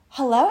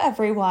Hello,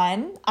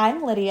 everyone.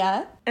 I'm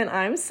Lydia. And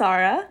I'm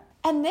Sarah.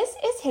 And this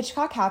is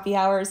Hitchcock Happy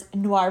Hour's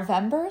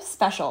Noirvember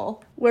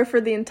special, where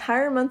for the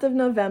entire month of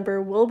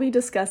November, we'll be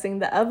discussing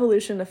the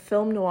evolution of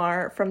film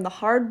noir from the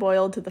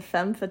hard-boiled to the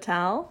femme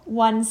fatale.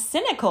 one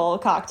cynical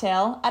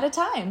cocktail at a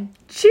time.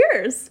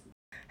 Cheers!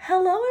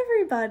 Hello,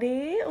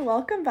 everybody.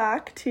 Welcome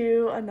back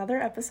to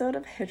another episode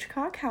of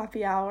Hitchcock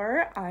Happy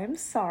Hour. I'm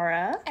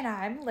Sarah. And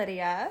I'm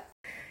Lydia.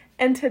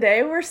 And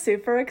today we're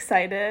super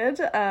excited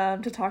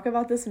to talk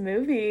about this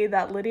movie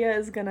that Lydia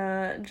is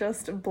gonna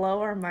just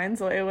blow our minds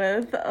away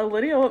with.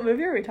 Lydia, what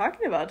movie are we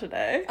talking about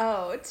today?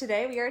 Oh,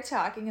 today we are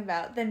talking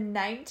about the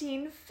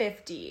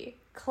 1950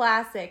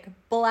 classic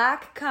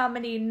black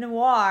comedy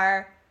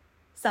noir,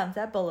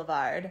 Sunset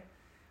Boulevard.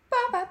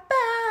 Ba-ba-ba.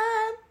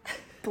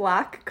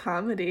 Black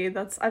comedy.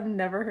 I've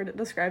never heard it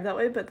described that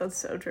way, but that's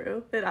so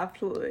true. It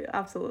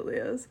absolutely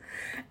is.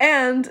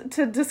 And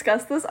to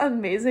discuss this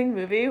amazing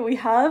movie, we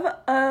have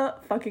a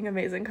fucking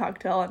amazing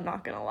cocktail, I'm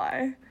not gonna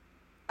lie.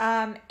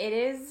 It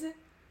is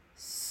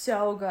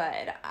so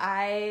good.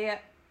 I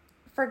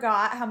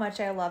forgot how much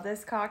I love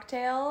this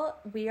cocktail.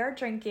 We are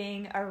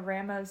drinking a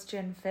Ramos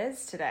Gin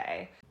Fizz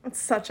today.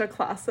 It's such a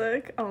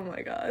classic. Oh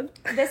my god.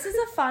 This is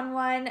a fun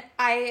one.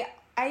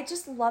 I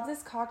just love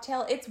this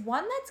cocktail. It's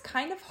one that's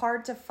kind of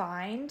hard to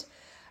find.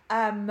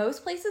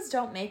 Most places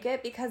don't make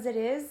it because it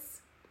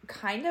is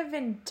kind of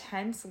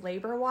intense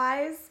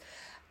labor-wise.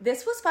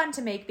 This was fun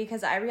to make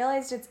because I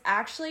realized it's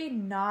actually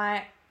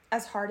not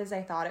as hard as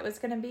I thought it was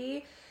going to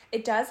be.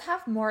 It does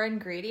have more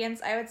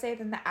ingredients, I would say,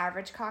 than the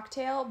average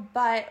cocktail,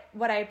 but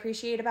what I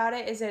appreciate about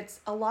it is it's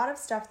a lot of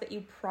stuff that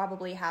you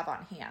probably have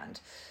on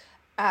hand.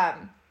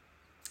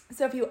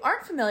 So if you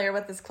aren't familiar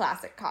with this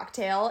classic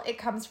cocktail, it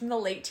comes from the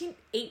late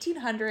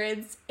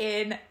 1800s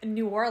in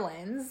New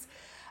Orleans.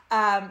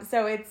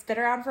 So it's been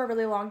around for a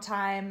really long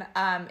time.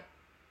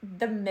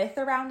 The myth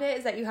around it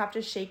is that you have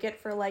to shake it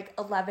for like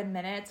 11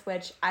 minutes,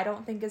 which I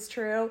don't think is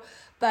true.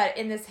 But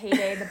in this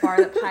heyday, the bar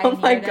that pioneered oh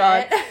my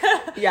god.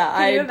 it. Yeah,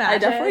 I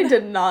definitely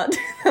did not.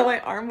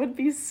 My arm would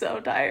be so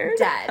tired.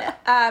 Dead.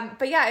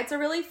 But yeah, it's a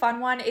really fun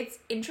one. It's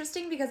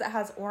interesting because it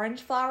has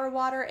orange flower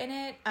water in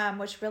it,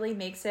 which really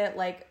makes it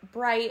like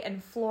bright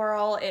and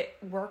floral. It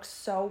works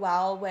so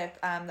well with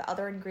the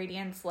other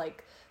ingredients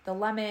like the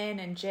lemon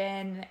and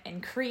gin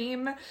and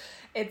cream.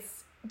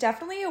 It's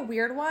definitely a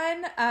weird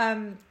one.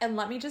 And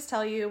let me just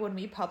tell you, when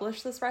we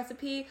publish this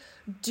recipe,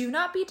 do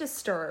not be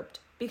disturbed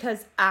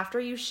because after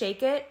you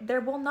shake it,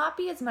 there will not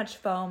be as much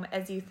foam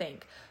as you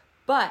think.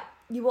 But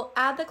you will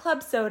add the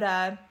club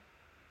soda.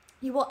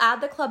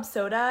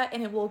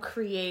 And it will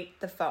create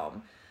the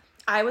foam.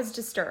 I was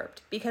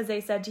disturbed because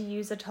they said to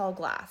use a tall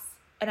glass.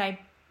 And I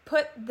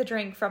put the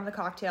drink from the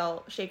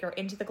cocktail shaker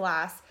into the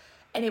glass,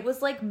 and it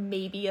was like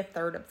maybe a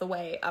third of the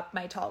way up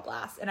my tall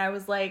glass. And I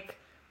was like,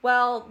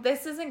 well,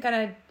 this isn't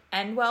going to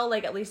end well,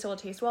 like at least it will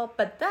taste well.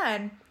 But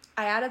then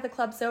I added the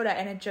club soda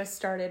and it just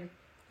started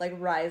like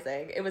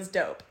rising. It was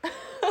dope.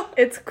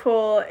 It's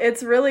cool.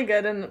 It's really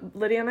good. And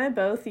Lydia and I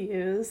both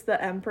use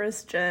the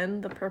Empress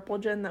gin, the purple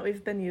gin that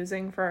we've been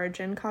using for our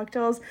gin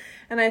cocktails.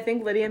 And I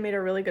think Lydia made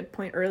a really good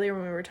point earlier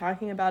when we were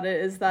talking about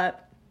it, is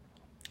that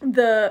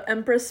the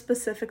Empress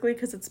specifically,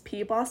 because it's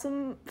pea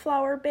blossom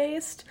flower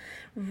based,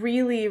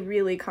 really,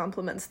 really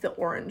complements the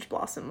orange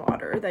blossom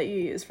water that you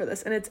use for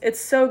this. And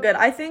it's so good.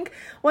 I think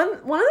one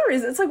of the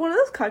reasons, it's like one of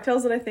those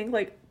cocktails that I think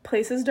like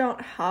places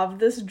don't have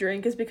this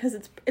drink is because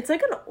it's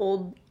like an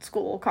old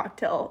school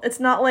cocktail. It's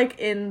not like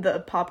in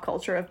the pop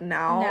culture of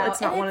now. No, it's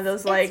not one of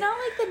those like... It's not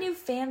like the new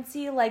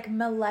fancy like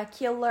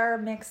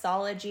molecular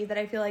mixology that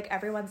I feel like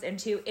everyone's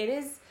into. It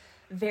is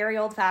very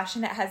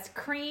old-fashioned. It has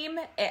cream.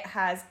 It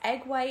has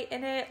egg white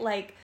in it.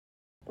 Like,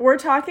 we're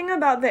talking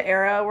about the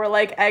era where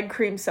like egg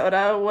cream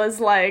soda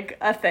was like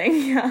a thing.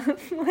 Yeah,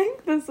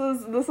 like this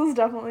is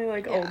definitely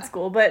like old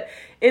school, but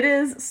it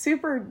is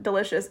super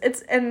delicious.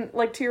 And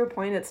like to your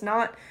point, it's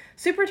not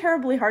super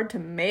terribly hard to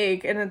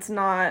make, and it's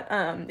not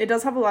it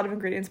does have a lot of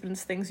ingredients, but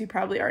it's things you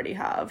probably already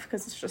have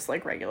because it's just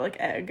like regular like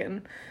egg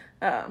and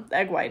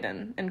egg white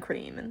and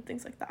cream and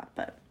things like that.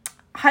 But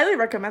highly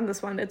recommend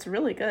this one. It's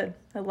really good.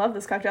 I love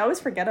this cocktail. I always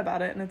forget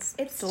about it, and it's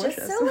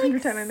delicious just so, like, every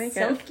time I make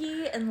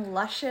silky and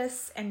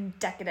luscious and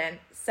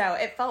decadent. So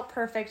it felt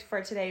perfect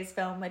for today's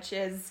film, which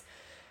is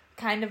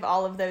kind of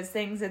all of those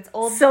things. It's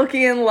old,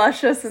 silky and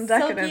luscious and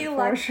decadent.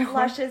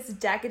 Luscious,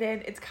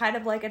 decadent. It's kind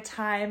of like a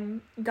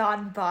time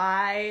gone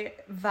by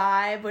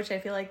vibe, which I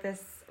feel like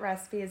this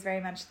recipe is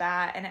very much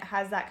that, and it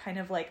has that kind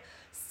of like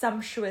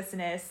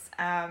sumptuousness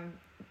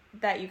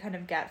that you kind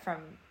of get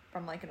from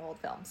like an old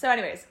film. So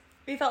anyways,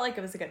 we felt like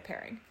it was a good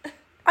pairing.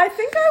 I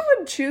think I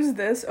would choose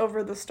this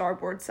over the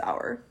Starboard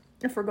Sour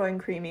if we're going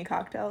creamy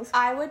cocktails.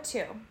 I would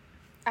too.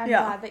 I'm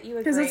glad that you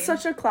agree. Because it's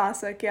such a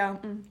classic. Yeah,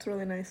 it's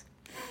really nice.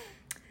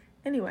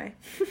 Anyway.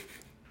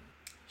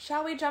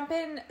 Shall we jump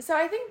in? So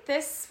I think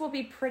this will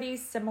be pretty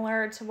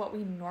similar to what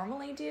we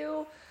normally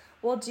do.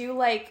 We'll do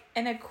like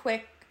a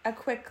quick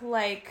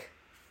like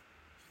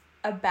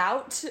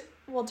about.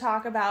 We'll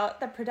talk about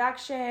the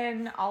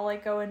production. I'll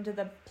like go into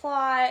the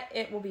plot.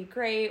 It will be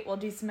great. We'll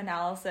do some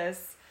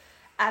analysis.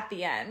 at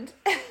the end.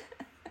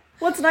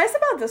 What's nice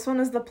about this one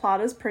is the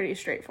plot is pretty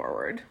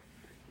straightforward.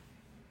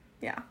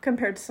 Yeah,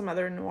 compared to some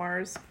other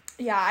noirs.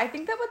 Yeah, I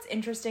think that what's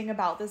interesting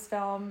about this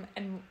film,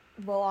 and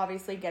we'll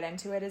obviously get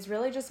into it, is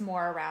really just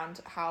more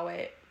around how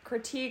it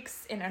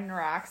critiques and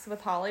interacts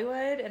with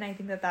Hollywood, and I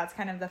think that that's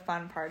kind of the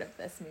fun part of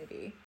this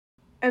movie.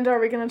 And are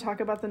we going to talk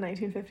about the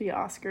 1950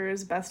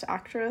 Oscars Best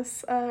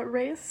Actress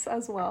race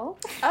as well?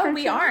 Oh,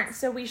 we aren't,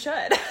 so we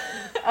should.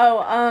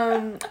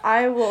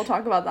 I will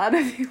talk about that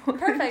if you want.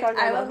 Perfect. To talk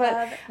about I would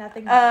love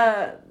nothing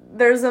more.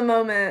 There's a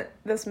moment,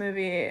 this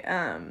movie,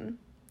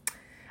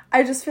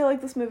 I just feel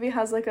like this movie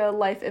has like a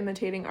life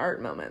imitating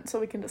art moment, so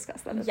we can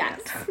discuss that.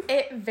 Yes,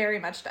 it very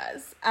much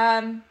does.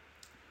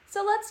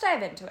 So let's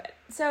dive into it.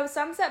 So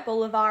Sunset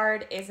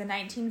Boulevard is a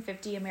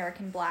 1950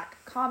 American black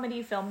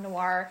comedy film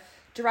noir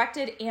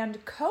directed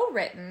and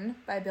co-written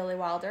by Billy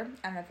Wilder.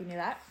 I don't know if you knew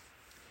that.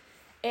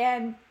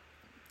 And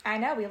I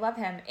know, we love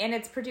him. And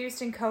it's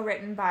produced and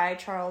co-written by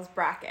Charles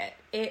Brackett.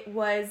 It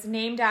was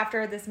named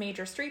after this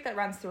major street that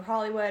runs through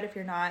Hollywood. If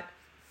you're not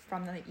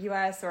from the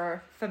U.S.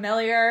 or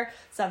familiar,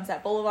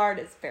 Sunset Boulevard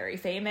is very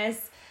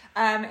famous.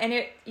 And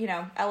it,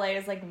 LA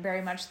is like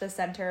very much the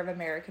center of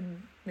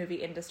American movie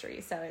industry.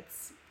 So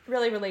it's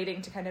really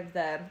relating to kind of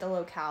the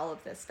locale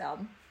of this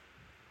film.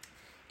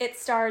 It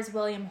stars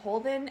William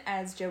Holden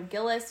as Joe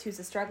Gillis, who's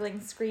a struggling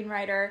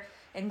screenwriter,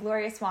 and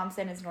Gloria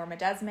Swanson as Norma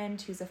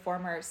Desmond, who's a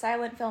former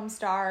silent film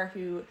star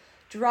who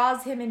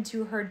draws him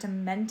into her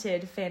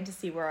demented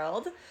fantasy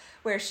world,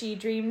 where she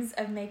dreams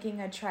of making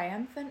a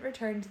triumphant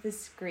return to the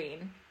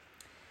screen.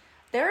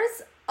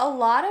 There's a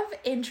lot of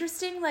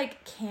interesting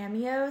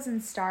cameos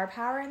and star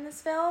power in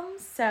this film.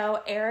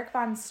 So Eric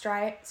von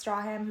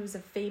Stroheim, who's a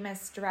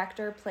famous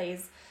director,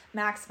 plays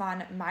Max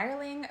von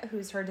Meyerling,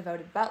 who's her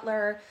devoted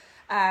butler.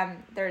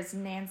 There's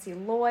Nancy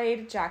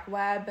Lloyd, Jack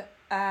Webb,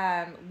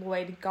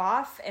 Lloyd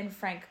Goff, and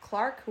Frank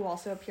Clark, who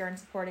also appear in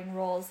supporting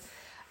roles.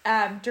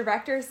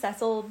 Director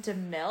Cecil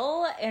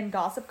DeMille and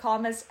gossip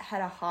columnist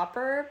Hedda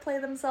Hopper play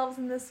themselves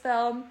in this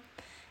film.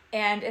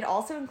 And it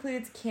also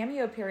includes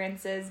cameo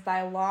appearances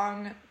by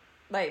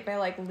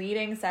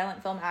leading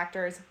silent film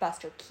actors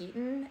Buster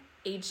Keaton,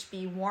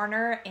 H.B.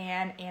 Warner,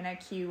 and Anna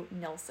Q.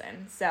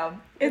 Nilsson. So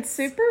it's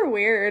super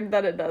weird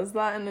that it does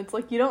that, and it's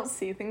you don't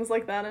see things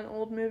like that in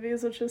old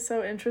movies, which is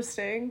so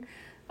interesting.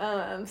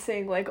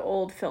 Seeing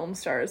old film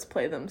stars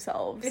play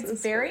themselves.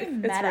 It's very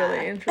meta. It's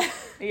really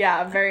interesting.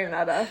 Yeah, very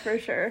meta for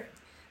sure.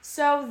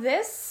 So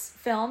this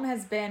film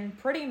has been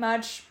pretty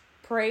much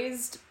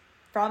praised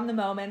from the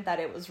moment that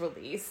it was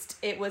released.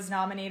 It was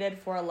nominated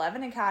for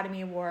 11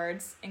 Academy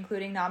Awards,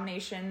 including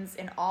nominations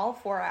in all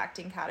 4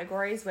 acting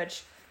categories,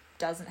 which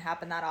doesn't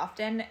happen that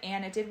often,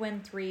 and it did win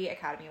 3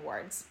 Academy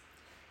Awards.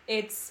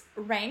 It's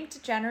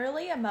ranked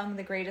generally among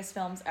the greatest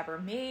films ever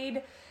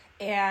made,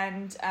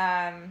 and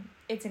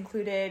it's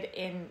included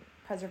in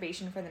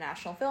preservation for the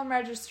National Film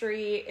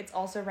Registry. It's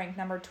also ranked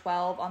number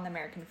 12 on the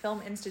American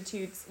Film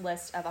Institute's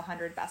list of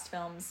 100 best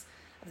films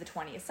of the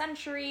 20th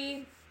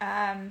century.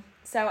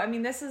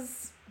 This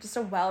is just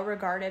a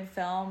well-regarded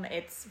film.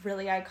 It's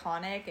really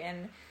iconic,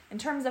 and in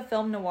terms of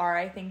film noir,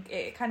 I think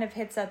it kind of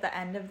hits at the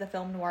end of the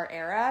film noir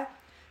era,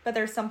 but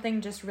there's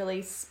something just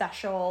really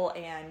special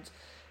and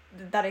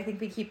that I think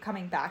we keep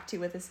coming back to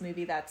with this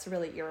movie that's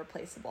really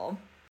irreplaceable.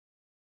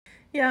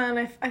 Yeah,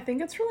 and I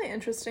think it's really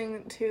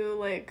interesting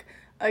too,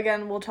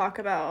 again, we'll talk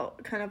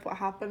about kind of what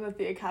happened with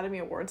the Academy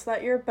Awards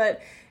that year,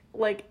 but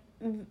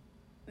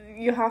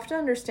you have to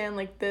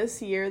understand,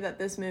 this year that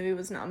this movie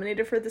was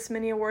nominated for this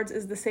many awards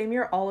is the same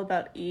year All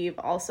About Eve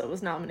also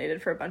was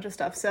nominated for a bunch of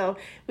stuff. So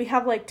we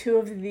have, 2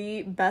 of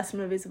the best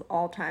movies of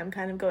all time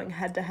kind of going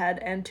head-to-head,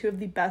 and 2 of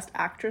the best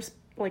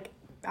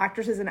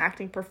actresses and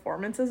acting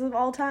performances of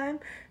all time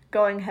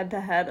going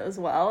head-to-head as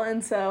well.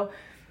 And so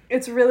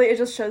it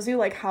just shows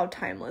you, how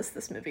timeless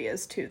this movie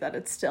is, too, that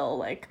it's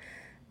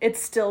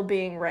still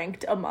being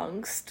ranked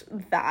amongst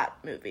that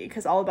movie,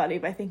 because All About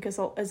Eve I think is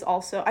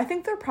also, I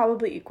think they're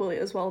probably equally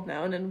as well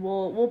known, and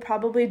we'll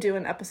probably do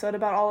an episode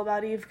about All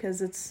About Eve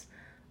because it's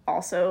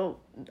also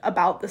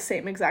about the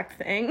same exact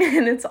thing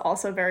and it's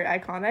also very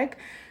iconic.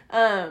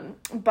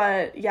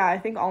 But yeah, I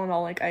think all in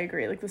all, I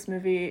agree, this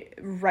movie,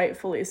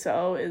 rightfully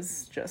so,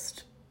 is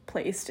just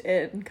placed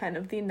in kind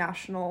of the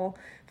national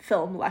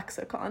film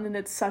lexicon, and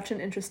it's such an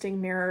interesting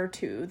mirror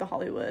to the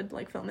Hollywood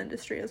film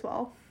industry as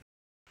well.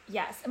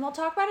 Yes, and we'll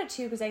talk about it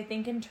too, because I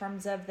think in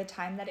terms of the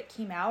time that it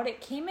came out,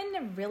 it came in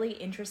a really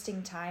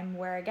interesting time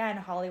where, again,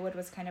 Hollywood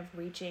was kind of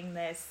reaching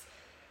this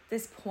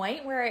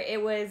point where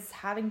it was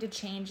having to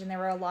change, and there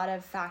were a lot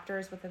of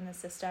factors within the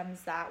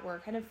systems that were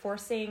kind of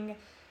forcing,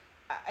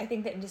 I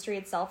think, the industry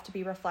itself to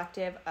be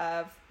reflective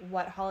of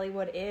what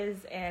Hollywood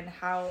is and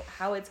how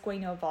it's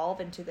going to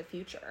evolve into the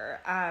future.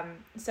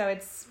 So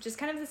it's just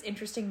kind of this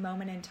interesting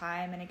moment in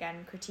time, and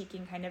again,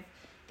 critiquing kind of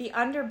the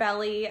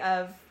underbelly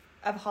of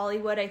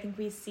Hollywood. I think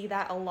we see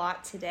that a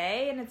lot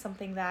today, and it's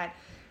something that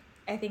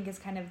I think is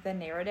kind of the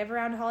narrative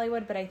around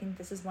Hollywood, but I think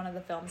this is one of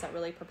the films that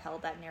really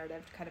propelled that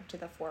narrative kind of to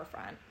the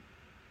forefront.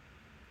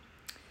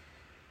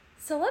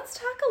 So let's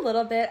talk a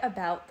little bit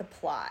about the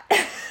plot.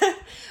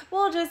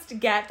 We'll just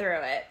get through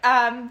it.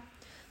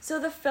 So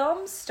the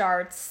film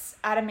starts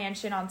at a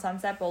mansion on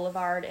Sunset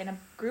Boulevard, and a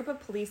group of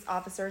police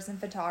officers and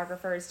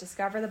photographers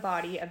discover the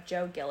body of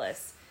Joe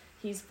Gillis.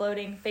 He's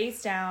floating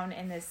face down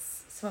in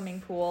this swimming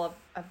pool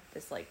of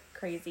this like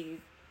crazy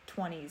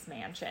 20s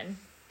mansion.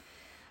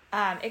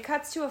 It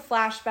cuts to a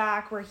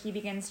flashback where he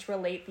begins to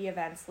relate the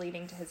events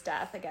leading to his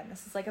death. Again,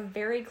 this is like a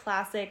very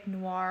classic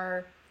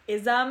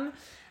noir-ism,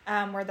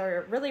 where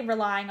they're really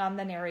relying on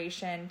the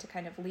narration to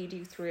kind of lead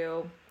you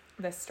through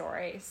this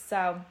story.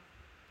 So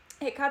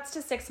it cuts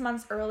to 6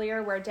 months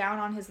earlier, where down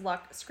on his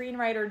luck,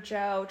 screenwriter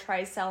Joe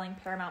tries selling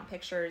Paramount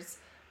Pictures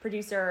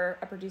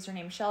a producer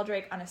named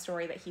Sheldrake on a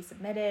story that he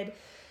submitted.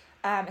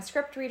 A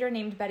script reader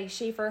named Betty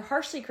Schaefer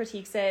harshly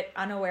critiques it,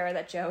 unaware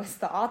that Joe is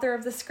the author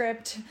of the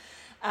script.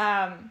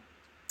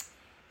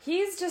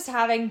 He's just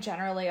having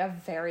generally a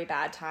very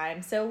bad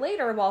time. So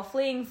later, while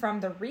fleeing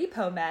from the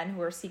repo men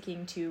who are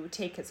seeking to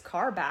take his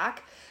car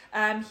back,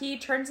 he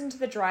turns into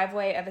the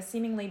driveway of a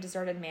seemingly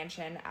deserted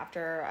mansion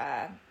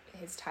after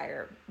his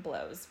tire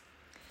blows.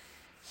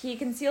 He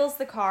conceals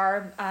the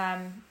car,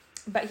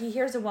 but he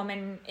hears a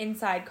woman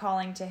inside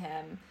calling to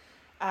him,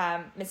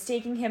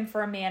 mistaking him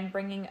for a man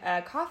bringing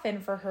a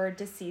coffin for her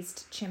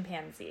deceased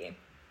chimpanzee.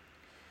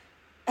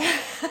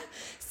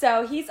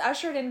 So he's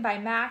ushered in by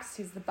Max,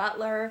 who's the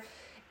butler,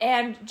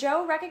 and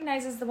Joe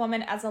recognizes the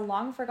woman as a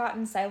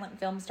long-forgotten silent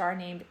film star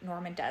named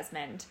Norma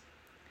Desmond.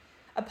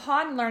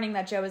 Upon learning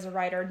that Joe is a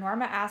writer,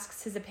 Norma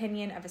asks his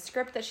opinion of a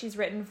script that she's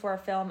written for a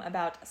film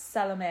about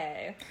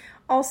Salome.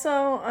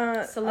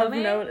 Also, Salome?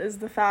 of note is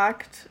the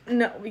fact...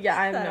 No, yeah,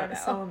 I know.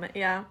 Salome,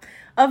 yeah.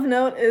 Of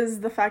note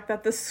is the fact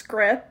that the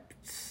script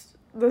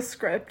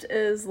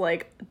is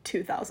like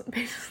 2,000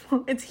 pages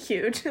long. It's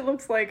huge. It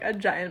looks like a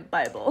giant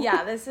Bible.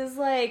 Yeah, this is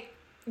like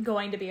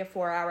going to be a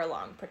 4-hour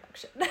long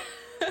production.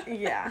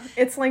 Yeah,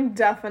 it's like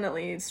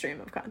definitely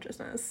stream of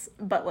consciousness,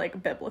 but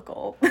like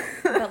biblical.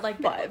 But like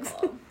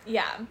biblical.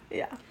 Yeah.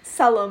 Yeah.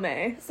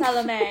 Salome.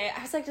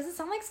 I was like, does it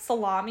sound like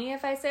salami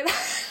if I say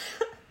that?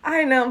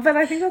 I know, but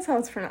I think that's how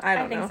it's pronounced. I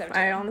don't know. So too.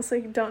 I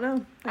honestly don't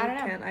know. I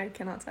don't know. I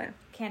cannot say.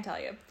 Can't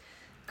tell you.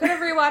 Could have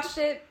rewatched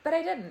it, but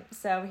I didn't.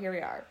 So here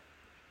we are.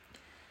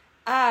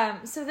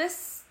 So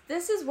this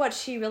is what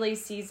she really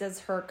sees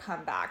as her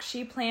comeback.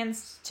 She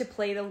plans to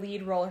play the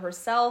lead role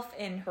herself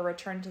in her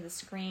return to the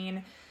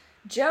screen.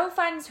 Joe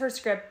finds her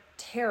script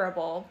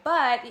terrible,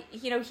 but,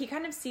 you know, he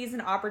kind of sees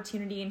an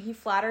opportunity and he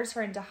flatters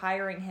her into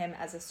hiring him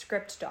as a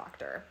script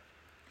doctor.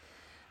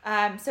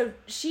 So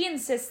she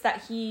insists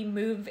that he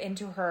move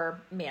into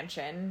her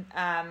mansion,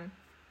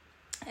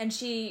 and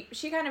she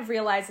kind of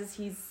realizes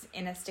he's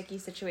in a sticky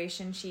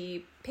situation.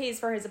 She pays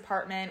for his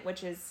apartment,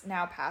 which is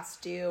now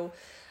past due,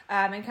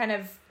 and kind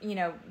of, you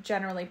know,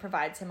 generally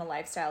provides him a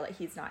lifestyle that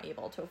he's not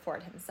able to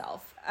afford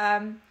himself.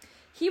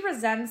 He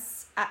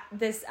resents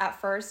this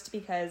at first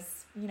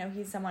because, you know,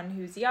 he's someone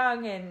who's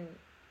young and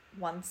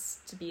wants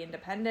to be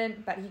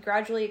independent, but he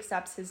gradually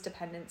accepts his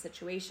dependent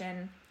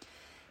situation.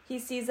 He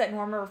sees that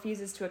Norma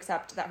refuses to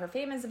accept that her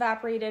fame is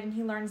evaporated, and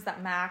he learns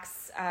that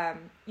Max,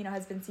 you know,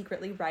 has been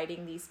secretly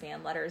writing these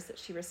fan letters that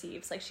she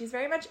receives. Like, she's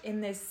very much in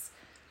this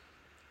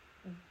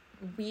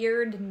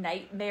weird,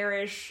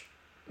 nightmarish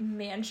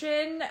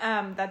mansion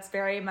that's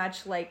very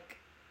much, like,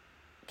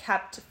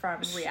 kept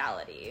from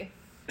reality.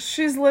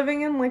 She's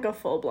living in like a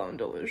full-blown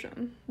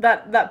delusion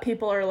that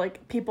people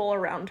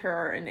around her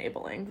are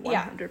enabling 100%.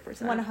 Yeah,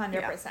 100%.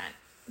 Yeah.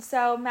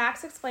 So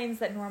Max explains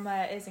that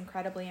Norma is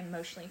incredibly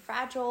emotionally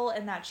fragile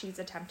and that she's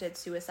attempted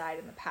suicide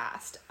in the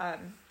past.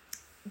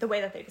 The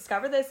way that they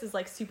discover this is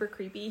like super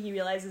creepy. He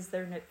realizes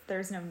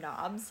there's no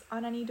knobs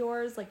on any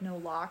doors, like no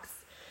locks.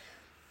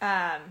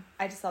 I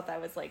just thought that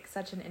was like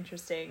such an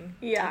interesting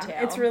detail.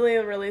 It's really,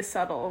 really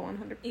subtle,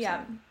 100%.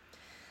 Yeah.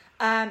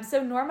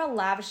 So Norma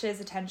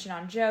lavishes attention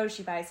on Joe.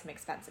 She buys him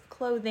expensive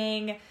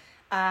clothing.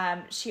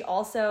 She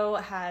also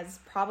has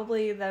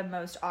probably the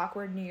most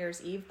awkward New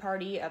Year's Eve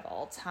party of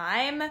all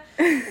time,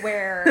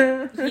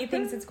 where he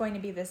thinks it's going to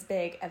be this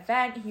big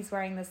event. He's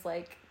wearing this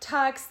like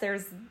tux.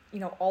 There's, you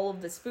know, all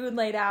of this food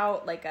laid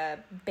out, like a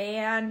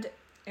band,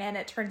 and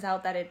it turns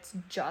out that it's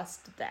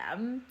just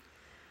them,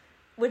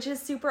 which is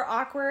super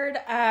awkward.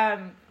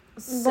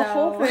 The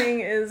whole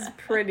thing is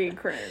pretty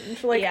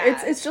cringe. Like,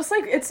 yeah. It's just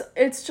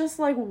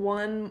like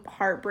one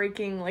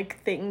heartbreaking like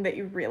thing that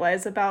you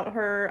realize about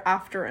her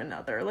after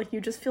another. Like,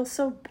 you just feel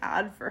so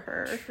bad for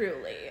her.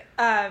 Truly.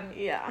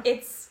 Yeah.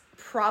 It's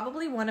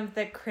probably one of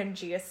the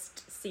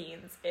cringiest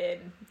scenes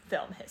in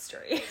film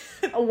history.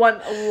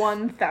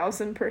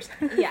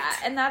 1,000%. Yeah,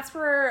 and that's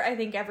where I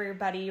think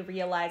everybody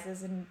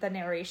realizes, and the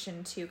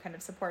narration too kind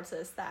of supports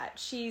this, that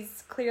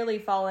she's clearly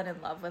fallen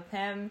in love with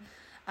him.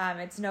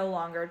 It's no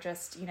longer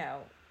just, you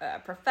know, a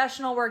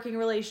professional working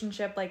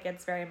relationship. Like,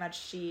 it's very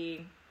much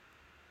she,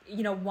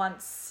 you know,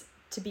 wants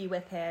to be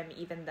with him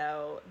even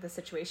though the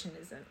situation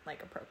isn't,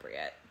 like,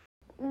 appropriate.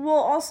 Well,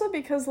 also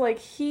because, like,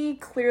 he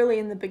clearly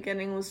in the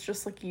beginning was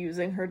just, like,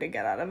 using her to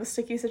get out of a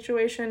sticky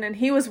situation, and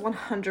he was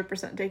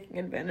 100% taking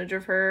advantage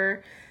of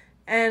her,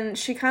 And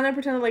she kind of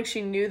pretended like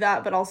she knew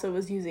that, but also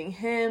was using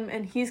him.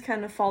 And he's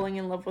kind of falling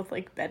in love with,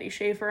 like, Betty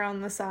Schaefer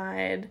on the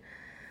side.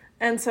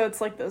 And so it's,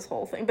 like, this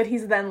whole thing. But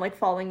he's then, like,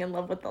 falling in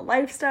love with the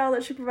lifestyle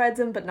that she provides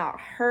him, but not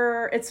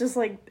her. It's just,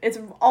 like, it's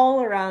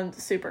all around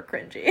super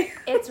cringy.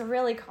 It's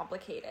really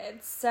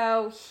complicated.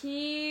 So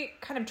he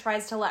kind of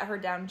tries to let her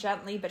down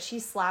gently, but she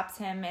slaps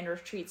him and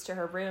retreats to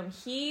her room.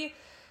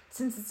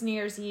 Since it's New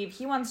Year's Eve,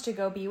 he wants to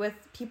go be with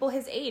people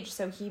his age.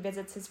 So he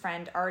visits his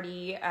friend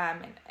Artie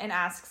and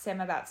asks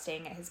him about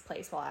staying at his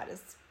place while at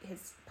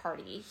his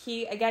party.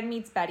 He again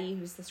meets Betty,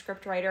 who's the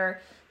scriptwriter,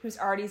 who's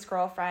Artie's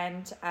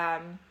girlfriend.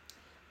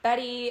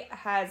 Betty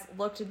has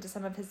looked into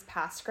some of his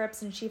past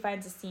scripts, and she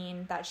finds a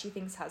scene that she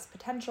thinks has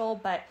potential,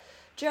 but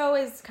Joe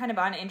is kind of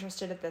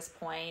uninterested at this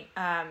point.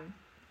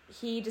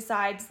 He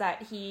decides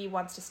that he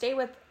wants to stay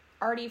with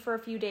Artie for a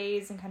few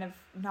days and kind of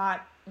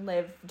not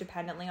live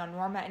dependently on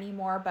Norma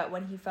anymore, but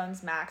when he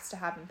phones Max to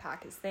have him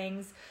pack his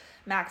things,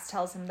 Max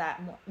tells him that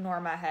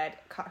Norma had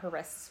cut her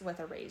wrists with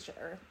a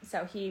razor.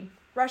 So he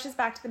rushes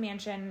back to the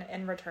mansion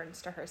and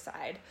returns to her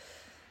side.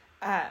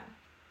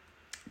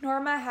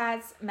 Norma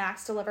has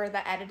Max deliver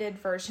the edited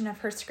version of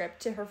her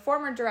script to her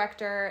former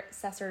director,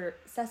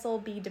 Cecil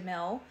B.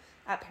 DeMille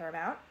at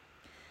Paramount.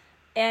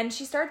 And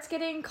she starts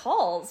getting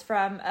calls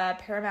from a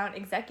Paramount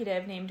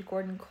executive named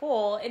Gordon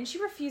Cole, and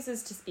she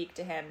refuses to speak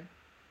to him,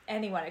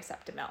 anyone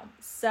except DeMille.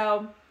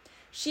 So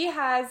she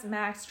has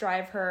Max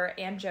drive her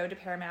and Joe to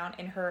Paramount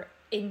in her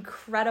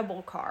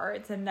incredible car.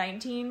 It's a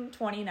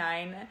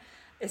 1929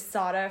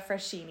 Isata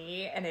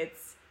Fraschini, and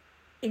it's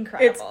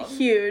incredible. It's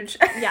huge.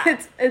 Yeah.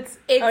 it's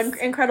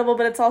incredible,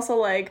 but it's also,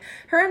 like,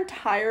 her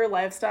entire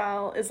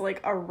lifestyle is, like,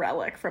 a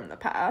relic from the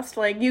past.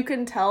 Like, you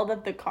can tell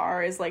that the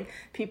car is, like,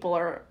 people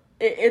are...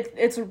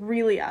 It's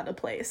really out of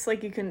place.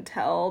 Like, you can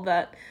tell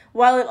that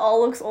while it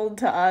all looks old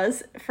to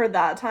us, for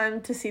that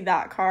time to see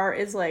that car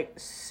is, like,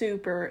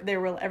 super...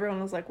 Everyone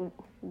was like,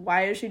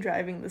 why is she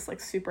driving this, like,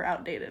 super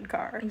outdated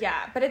car?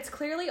 Yeah, but it's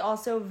clearly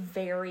also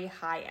very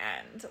high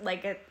end.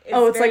 Like, it's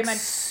very like much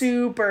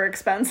super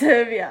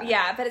expensive. Yeah.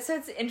 Yeah, but it's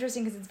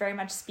interesting because it's very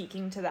much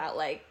speaking to that,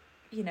 like,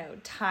 you know,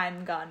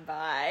 time gone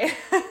by.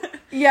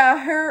 Yeah,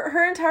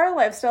 her entire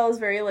lifestyle is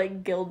very,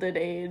 like, Gilded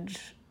Age,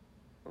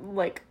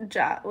 like,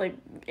 like,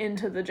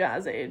 into the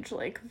Jazz Age,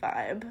 like,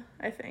 vibe,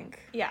 I think.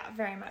 Yeah,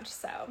 very much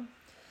so.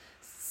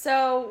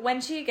 So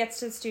when she gets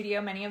to the studio,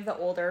 many of the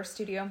older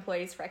studio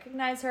employees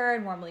recognize her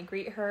and warmly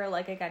greet her,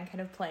 like, again, kind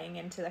of playing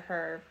into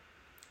her,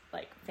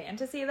 like,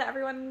 fantasy that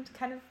everyone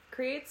kind of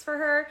creates for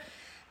her.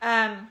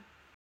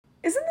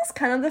 Isn't this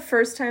kind of the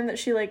first time that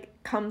she, like,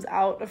 comes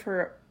out of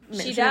her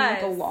mansion in,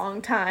 like, a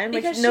long time?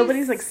 Like,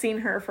 nobody's, like, seen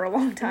her for a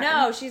long time.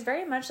 No, she's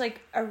very much,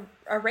 like,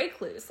 a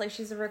recluse. Like,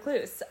 she's a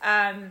recluse.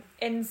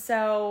 And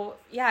so,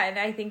 yeah, and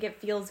I think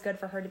it feels good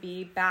for her to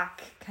be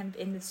back kind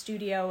of in the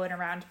studio and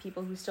around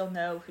people who still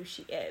know who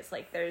she is.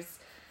 Like, there's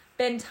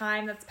been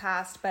time that's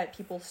passed, but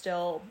people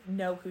still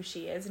know who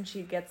she is, and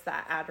she gets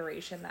that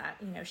adoration that,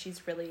 you know,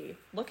 she's really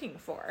looking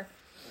for.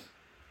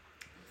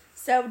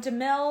 So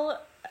DeMille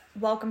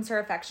welcomes her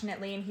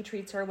affectionately, and he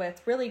treats her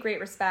with really great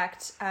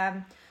respect.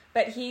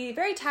 But he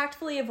very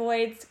tactfully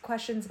avoids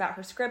questions about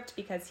her script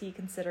because he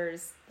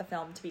considers the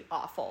film to be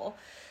awful.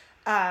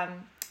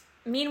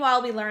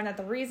 Meanwhile, we learn that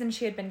the reason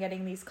she had been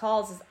getting these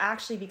calls is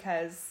actually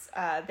because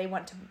they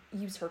want to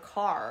use her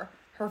car,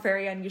 her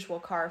very unusual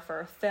car,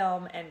 for a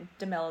film. And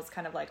DeMille is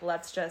kind of like,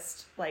 let's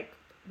just, like,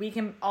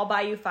 I'll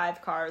buy you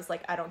 5 cars.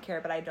 Like, I don't care,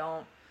 but I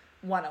don't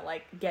want to,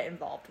 like, get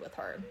involved with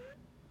her.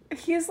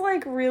 He's,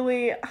 like,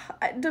 really...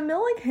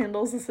 DeMille, like,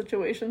 handles the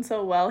situation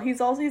so well. He's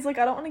like,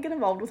 I don't want to get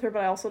involved with her,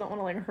 but I also don't want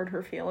to, like, hurt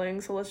her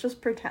feelings, so let's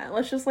just pretend.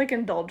 Let's just, like,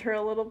 indulge her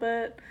a little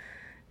bit.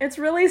 It's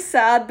really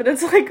sad, but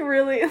it's, like,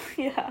 really...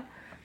 yeah.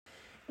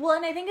 Well,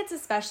 and I think it's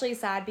especially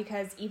sad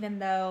because even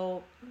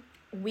though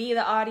we,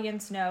 the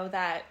audience, know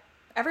that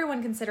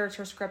everyone considers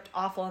her script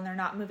awful and they're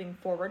not moving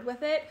forward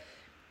with it,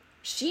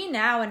 she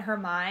now, in her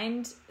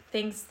mind,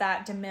 thinks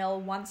that DeMille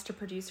wants to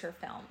produce her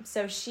film.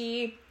 So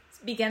she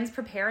begins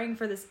preparing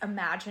for this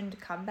imagined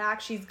comeback.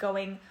 She's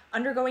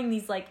undergoing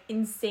these, like,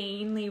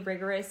 insanely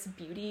rigorous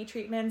beauty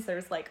treatments.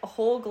 There's, like, a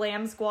whole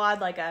glam squad,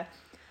 like a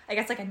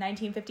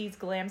 1950s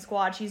glam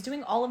squad. She's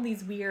doing all of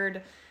these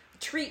weird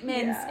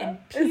treatments and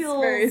peels.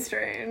 It's very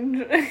strange.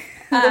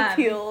 The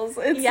peels.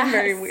 It's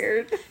very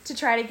weird. To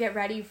try to get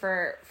ready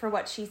for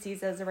what she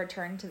sees as a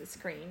return to the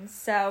screen.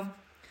 So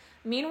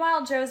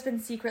meanwhile, Joe's been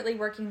secretly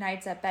working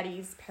nights at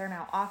Betty's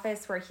Paramount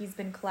office where he's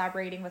been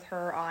collaborating with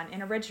her on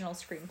an original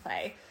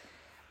screenplay.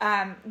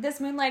 This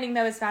moonlighting,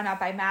 though, is found out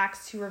by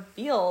Max, who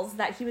reveals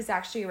that he was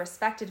actually a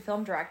respected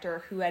film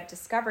director who had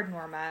discovered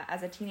Norma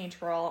as a teenage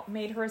girl,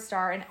 made her a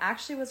star, and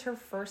actually was her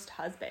first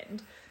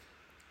husband.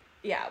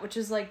 Yeah, which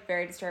is, like,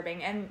 very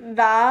disturbing. And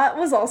that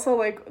was also,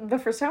 like, the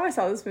first time I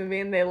saw this movie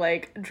and they,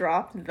 like,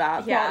 dropped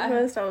that plot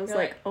twist, I was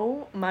like,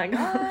 oh my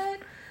god. What?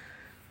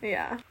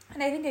 Yeah.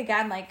 And I think,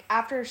 again, like,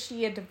 after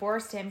she had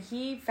divorced him,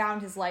 he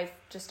found his life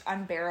just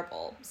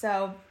unbearable.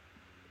 So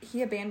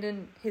he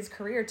abandoned his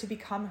career to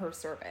become her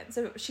servant.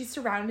 So she's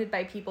surrounded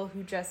by people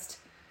who just,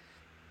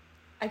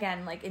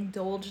 again, like,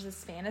 indulge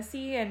this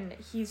fantasy, and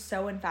he's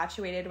so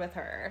infatuated with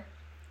her.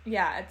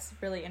 Yeah, it's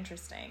really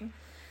interesting.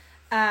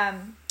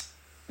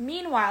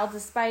 Meanwhile,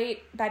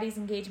 despite Betty's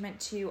engagement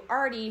to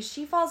Artie,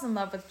 she falls in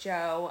love with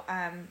Joe,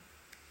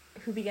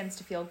 who begins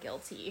to feel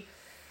guilty.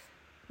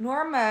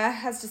 Norma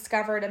has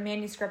discovered a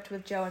manuscript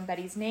with Joe and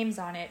Betty's names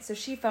on it, so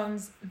she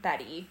phones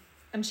Betty,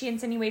 and she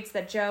insinuates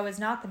that Joe is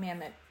not the man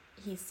that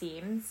he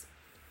seems.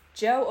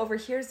 Joe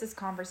overhears this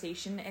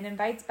conversation and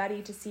invites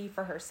Betty to see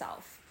for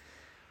herself.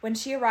 When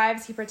she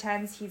arrives, he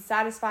pretends he's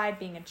satisfied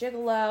being a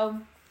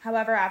gigolo.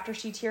 However, after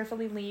she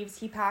tearfully leaves,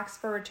 he packs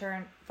for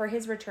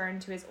his return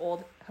to his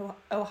old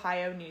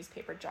Ohio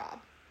newspaper job.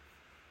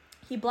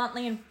 He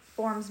bluntly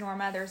informs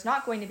Norma there's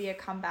not going to be a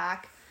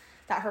comeback,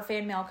 that her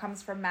fan mail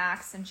comes from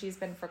Max and she's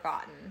been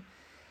forgotten.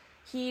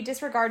 He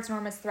disregards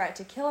Norma's threat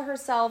to kill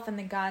herself and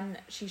the gun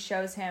she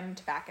shows him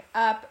to back it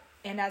up,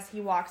 and as he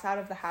walks out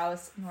of the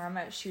house,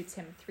 Norma shoots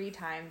him 3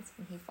 times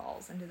and he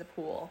falls into the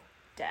pool,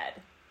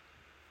 dead.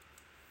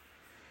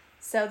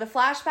 So the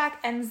flashback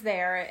ends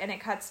there, and it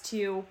cuts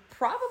to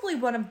probably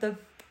one of the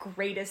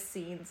greatest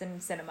scenes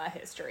in cinema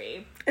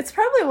history. It's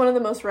probably one of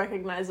the most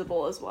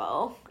recognizable as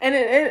well. And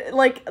it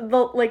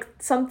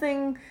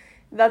something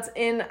that's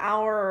in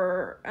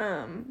our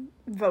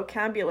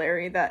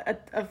vocabulary,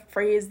 that a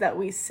phrase that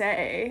we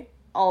say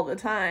all the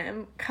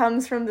time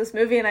comes from this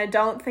movie, and I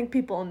don't think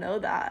people know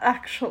that,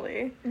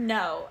 actually.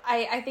 No,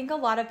 I think a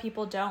lot of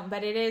people don't,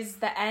 but it is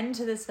the end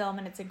to this film,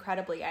 and it's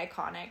incredibly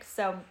iconic.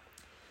 So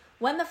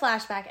when the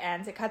flashback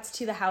ends, it cuts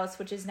to the house,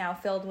 which is now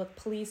filled with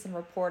police and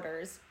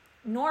reporters.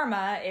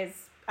 Norma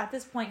is, at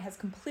this point, has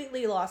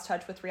completely lost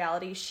touch with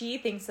reality. She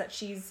thinks that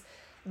she's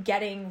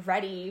getting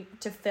ready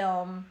to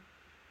film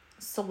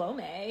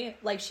Salome.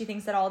 Like, she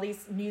thinks that all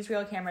these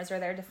newsreel cameras are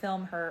there to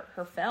film her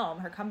film,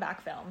 her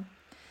comeback film.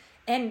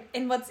 And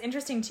what's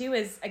interesting, too,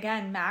 is,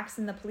 again, Max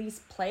and the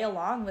police play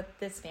along with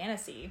this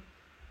fantasy.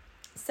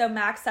 So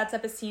Max sets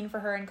up a scene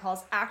for her and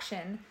calls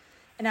action.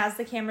 And as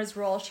the cameras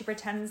roll, she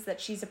pretends that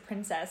she's a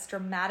princess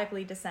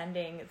dramatically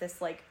descending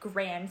this, like,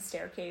 grand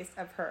staircase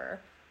of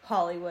her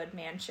Hollywood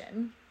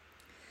mansion.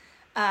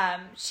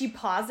 She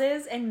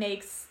pauses and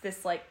makes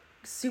this, like,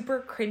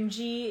 super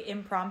cringy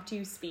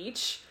impromptu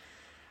speech,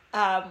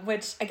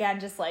 which,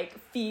 again, just, like,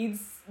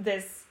 feeds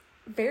this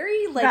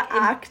very, like... The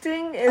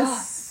acting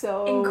is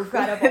so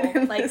incredible. Good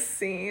in like, this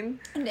scene.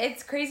 And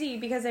it's crazy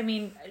because, I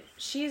mean,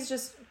 she's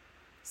just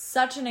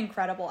such an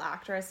incredible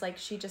actress. Like,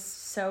 she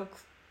just so...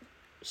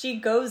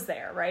 She goes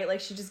there, right? Like,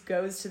 she just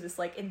goes to this,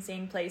 like,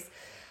 insane place.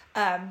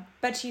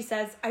 But she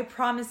says, I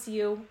promise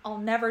you, I'll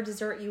never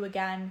desert you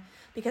again,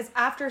 because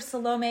after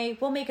Salome,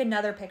 we'll make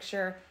another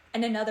picture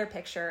and another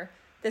picture.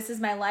 This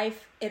is my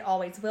life. It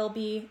always will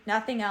be.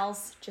 Nothing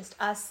else. Just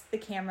us, the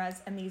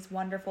cameras, and these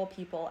wonderful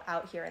people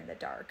out here in the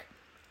dark.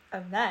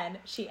 And then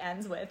she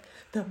ends with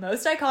the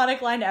most iconic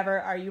line ever.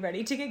 Are you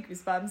ready to get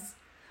goosebumps?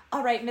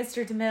 All right,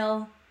 Mr.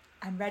 DeMille,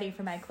 I'm ready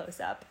for my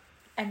close-up.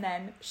 And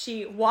then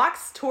she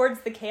walks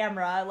towards the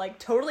camera, like,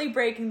 totally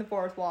breaking the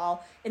fourth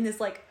wall in this,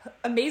 like,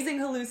 amazing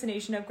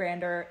hallucination of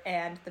grandeur,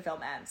 and the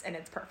film ends, and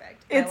it's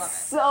perfect. It's I love it.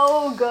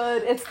 So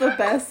good. It's the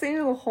best scene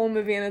in the whole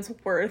movie, and it's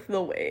worth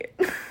the wait.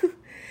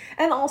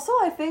 And also,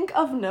 I think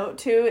of note,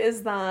 too,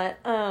 is that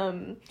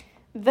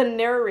the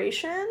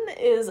narration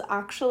is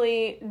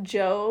actually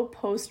Joe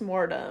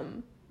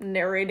post-mortem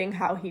narrating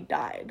how he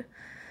died,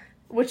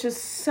 which is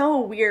so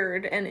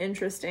weird and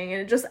interesting,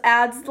 and it just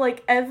adds,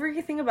 like,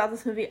 everything about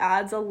this movie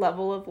adds a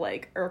level of,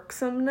 like,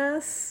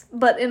 irksomeness,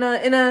 but in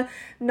a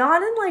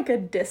not in, like, a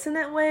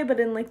dissonant way, but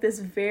in, like, this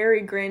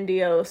very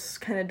grandiose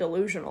kind of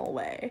delusional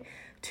way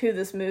to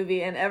this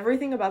movie. And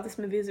everything about this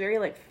movie is very,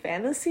 like,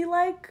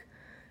 fantasy-like,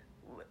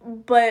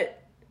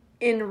 but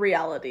in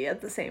reality at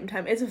the same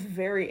time. It's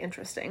very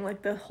interesting.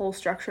 Like, the whole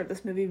structure of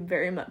this movie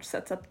very much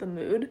sets up the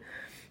mood.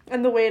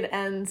 And the way it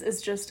ends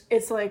is just,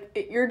 it's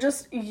like,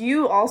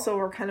 you also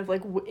were kind of,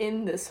 like,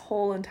 in this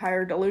whole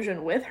entire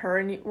delusion with her,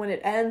 and when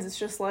it ends, it's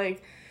just,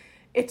 like,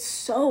 it's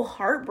so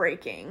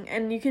heartbreaking,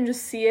 and you can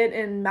just see it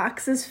in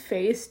Max's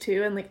face,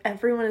 too, and, like,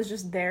 everyone is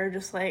just there,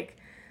 just, like,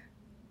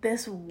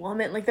 this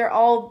woman, like, they're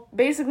all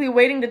basically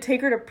waiting to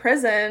take her to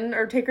prison,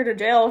 or take her to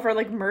jail for,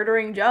 like,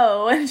 murdering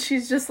Joe, and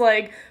she's just,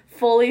 like,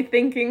 fully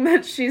thinking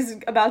that she's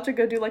about to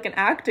go do, like, an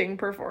acting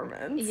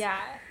performance. Yeah.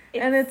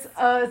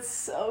 It's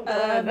so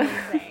good.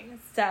 Amazing.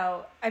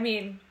 So, I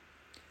mean,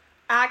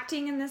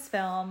 acting in this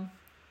film,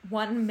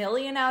 1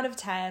 million out of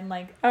 10,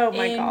 like, oh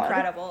my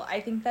incredible. God.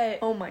 I think that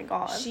oh my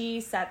God,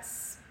 she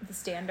sets the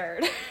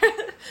standard.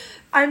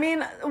 I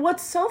mean,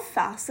 what's so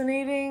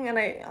fascinating, and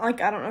I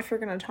don't know if you're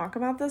going to talk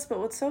about this, but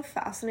what's so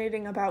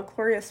fascinating about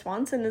Gloria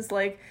Swanson is,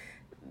 like,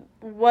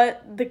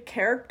 what the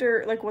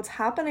character, like, what's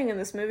happening in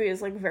this movie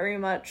is, like, very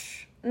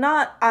much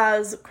not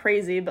as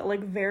crazy, but,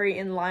 like, very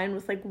in line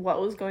with, like, what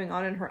was going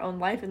on in her own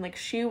life. And, like,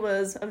 she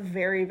was a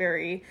very,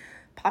 very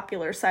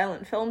popular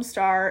silent film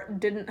star,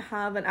 didn't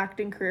have an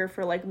acting career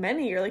for, like,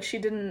 many years. Like,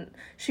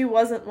 she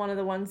wasn't one of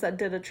the ones that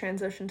did a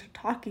transition to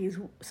talkies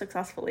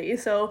successfully.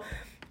 So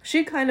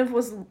she kind of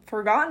was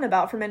forgotten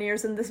about for many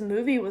years, and this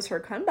movie was her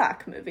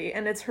comeback movie,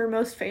 and it's her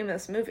most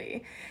famous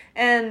movie.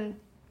 And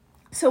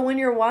so when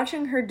you're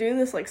watching her do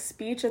this, like,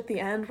 speech at the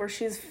end where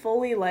she's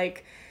fully,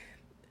 like,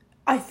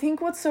 I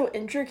think what's so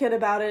intricate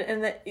about it,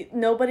 and that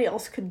nobody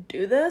else could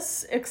do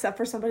this except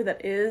for somebody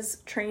that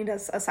is trained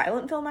as a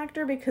silent film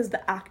actor, because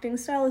the acting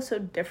style is so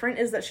different,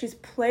 is that she's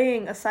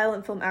playing a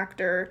silent film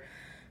actor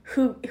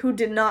who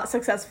did not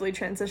successfully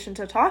transition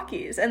to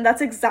talkies, and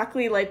that's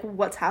exactly, like,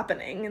 what's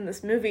happening in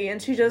this movie.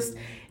 And she just,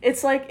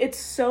 it's like, it's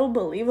so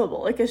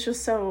believable, like, it's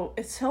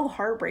so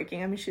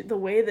heartbreaking. I mean, the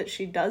way that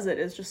she does it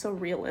is just so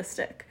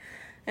realistic,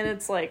 and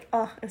it's like,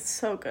 oh, it's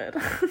so good.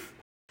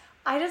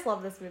 I just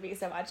love this movie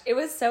so much. It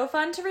was so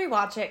fun to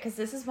rewatch it, because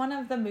this is one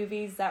of the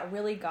movies that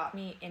really got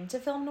me into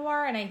film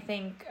noir, and I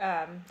think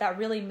that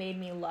really made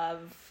me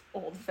love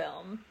old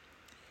film.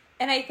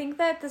 And I think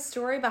that the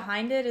story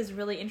behind it is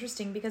really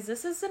interesting, because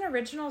this is an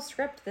original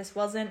script. This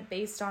wasn't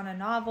based on a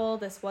novel.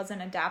 This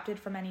wasn't adapted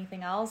from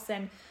anything else.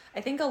 And I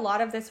think a lot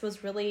of this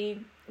was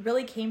really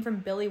came from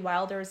Billy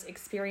Wilder's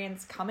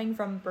experience coming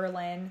from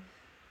Berlin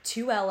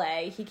to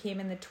LA. He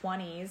came in the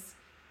 1920s.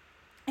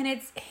 And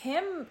it's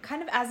him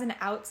kind of as an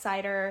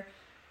outsider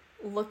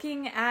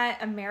looking at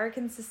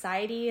American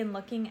society and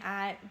looking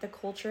at the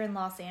culture in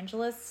Los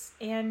Angeles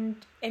and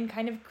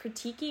kind of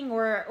critiquing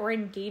or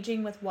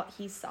engaging with what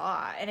he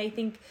saw. And I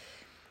think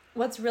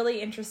what's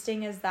really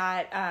interesting is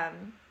that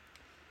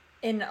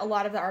in a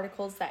lot of the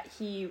articles that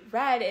he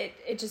read,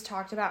 it just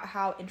talked about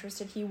how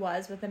interested he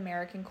was with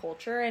American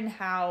culture, and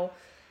how,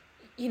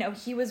 you know,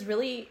 he was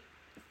really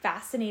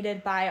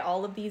fascinated by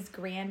all of these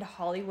grand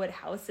Hollywood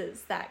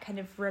houses that kind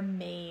of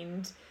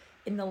remained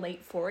in the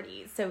late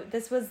 40s. So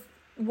this was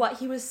what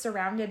he was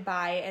surrounded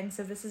by, and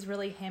so this is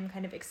really him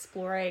kind of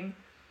exploring,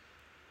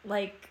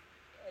 like,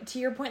 to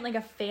your point, like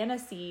a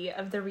fantasy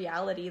of the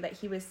reality that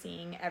he was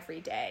seeing every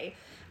day.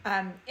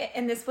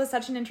 And this was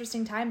such an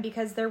interesting time,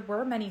 because there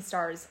were many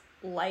stars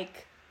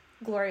like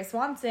Gloria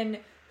Swanson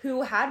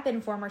who had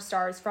been former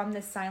stars from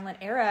this silent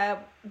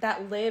era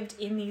that lived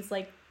in these,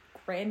 like,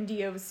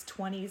 grandiose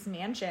 20s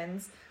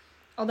mansions,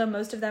 although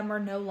most of them were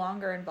no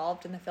longer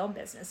involved in the film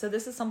business. So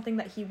this is something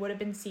that he would have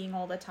been seeing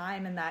all the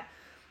time, and that,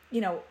 you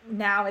know,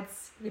 now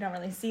we don't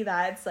really see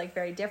that. It's, like,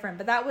 very different,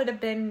 but that would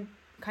have been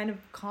kind of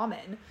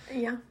common.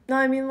 Yeah. No,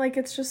 I mean, like,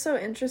 it's just so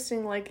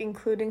interesting, like,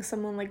 including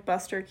someone like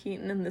Buster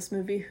Keaton in this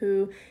movie,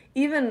 who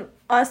even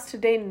us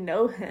today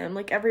know him.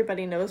 Like,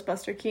 everybody knows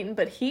Buster Keaton,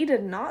 but he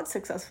did not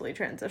successfully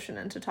transition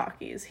into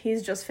talkies.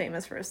 He's just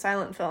famous for his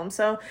silent film.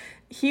 So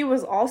he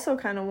was also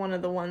kind of one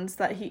of the ones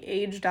that he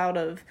aged out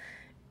of,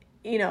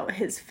 you know,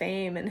 his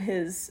fame and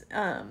his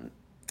kind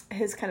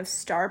of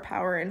star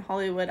power in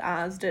Hollywood,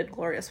 as did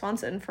Gloria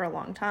Swanson for a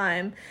long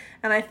time.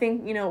 And I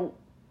think, you know,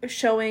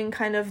 showing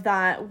kind of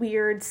that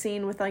weird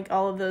scene with, like,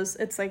 all of those,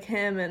 it's like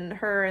him and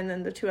her and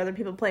then the two other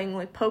people playing,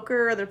 like,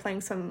 poker, or they're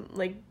playing some,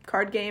 like,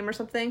 card game or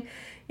something.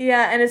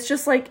 Yeah, and it's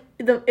just like,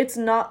 it's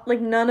not,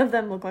 like, none of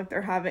them look like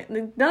they're having,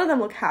 like, none of them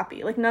look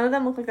happy, like, none of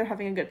them look like they're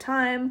having a good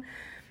time.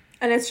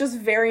 And it's just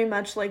very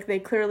much like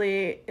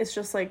it's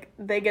just like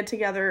they get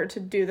together to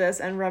do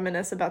this and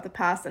reminisce about the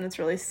past, and it's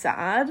really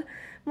sad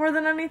more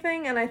than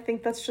anything. And I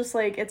think that's just,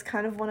 like, it's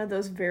kind of one of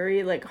those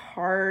very, like,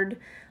 hard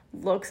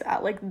looks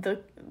at, like,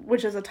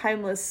 which is a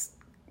timeless,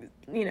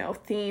 you know,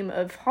 theme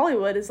of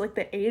Hollywood, is, like,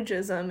 the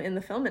ageism in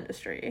the film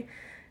industry.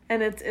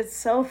 And it's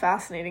so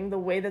fascinating the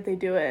way that they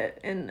do it,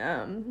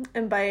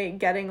 and by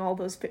getting all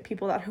those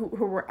people that who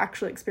were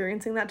actually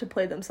experiencing that to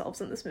play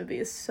themselves in this movie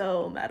is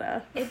so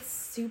meta. It's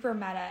super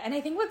meta. And I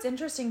think what's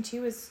interesting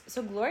too is,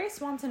 so Gloria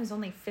Swanson is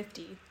only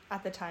 50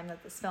 at the time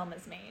that this film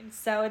is made.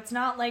 So it's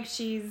not like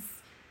she's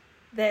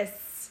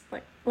this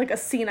like a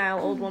senile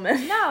old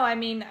woman. No, I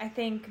mean, I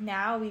think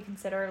now we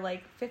consider,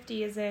 like,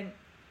 50 is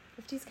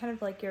kind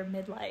of like your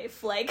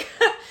midlife, like,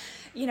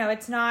 you know,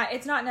 it's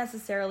not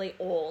necessarily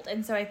old.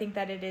 And so I think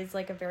that it is,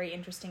 like, a very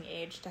interesting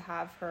age to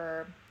have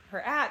her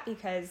at,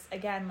 because,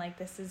 again, like,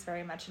 this is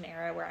very much an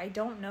era where I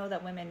don't know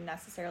that women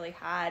necessarily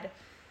had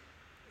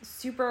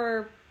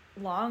super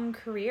long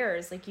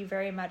careers. Like, you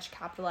very much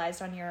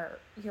capitalized on your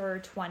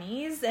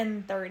 20s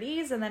and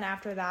 30s, and then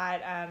after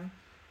that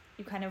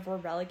you kind of were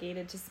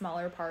relegated to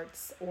smaller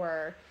parts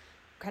or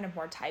kind of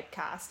more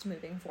typecast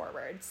moving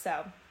forward.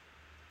 So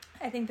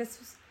I think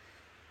this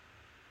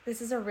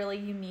is a really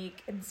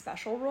unique and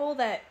special role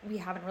that we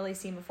haven't really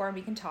seen before, and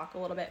we can talk a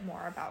little bit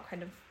more about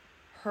kind of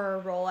her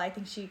role. I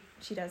think she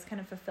does kind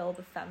of fulfill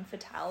the femme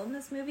fatale in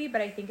this movie,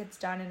 but I think it's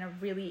done in a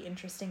really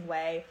interesting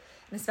way,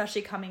 and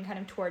especially coming kind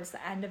of towards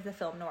the end of the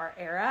film noir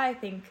era, I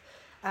think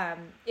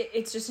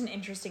it's just an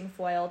interesting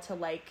foil to,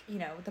 like, you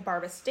know, the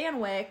Barbara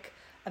Stanwyck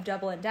of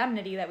Double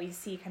Indemnity that we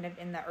see kind of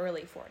in the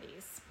early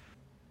 40s.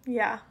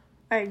 Yeah,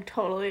 I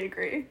totally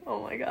agree.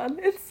 Oh my god,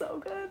 it's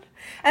so good.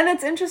 And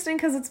it's interesting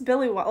because it's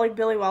Billy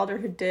Wilder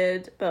who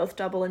did both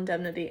Double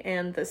Indemnity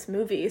and this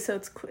movie,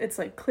 so it's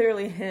like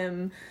clearly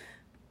him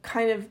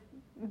kind of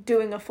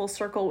doing a full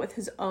circle with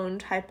his own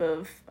type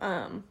of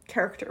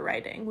character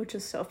writing, which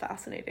is so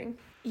fascinating.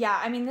 Yeah,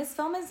 I mean, this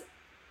film is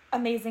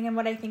amazing, and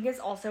what I think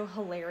is also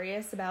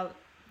hilarious about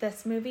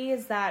this movie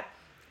is that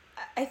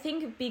I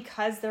think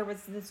because there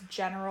was this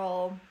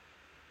general...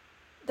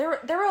 There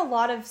were a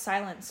lot of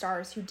silent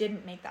stars who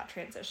didn't make that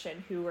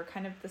transition, who were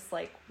kind of this,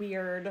 like,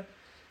 weird,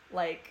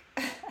 like,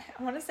 I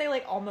want to say,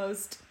 like,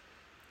 almost,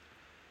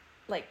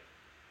 like,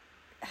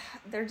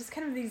 they're just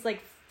kind of these,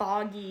 like,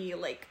 foggy,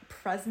 like,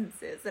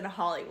 presences in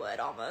Hollywood,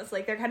 almost.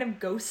 Like, they're kind of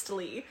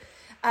ghostly.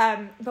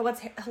 But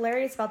what's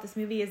hilarious about this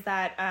movie is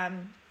that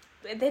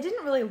they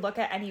didn't really look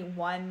at any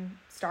one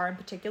star in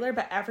particular,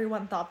 but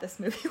everyone thought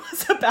this movie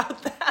was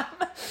about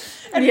them.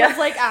 And was,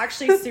 like,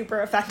 actually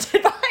super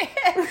affected by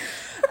it.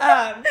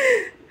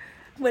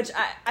 Which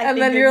I and think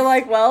then you're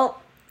like,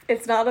 well,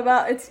 it's not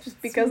about, it's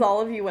just because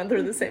all of you went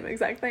through the same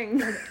exact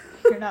thing.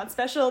 You're not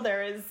special.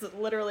 There is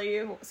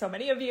literally so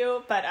many of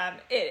you, but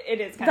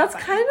it is kind That's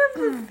of funny. kind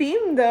of the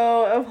theme,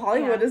 though, of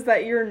Hollywood, is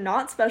that you're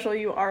not special,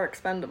 you are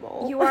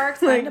expendable. You are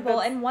expendable,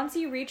 like, and once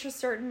you reach a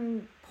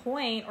certain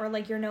point, or,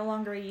 like, you're no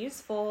longer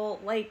useful,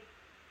 like,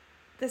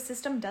 the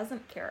system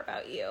doesn't care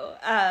about you.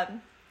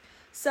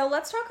 So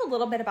let's talk a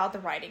little bit about the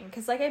writing,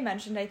 because like I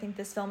mentioned, I think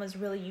this film is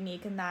really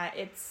unique in that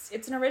it's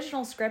an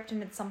original script,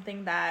 and it's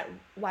something that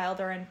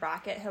Wilder and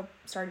Brackett have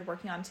started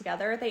working on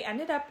together. They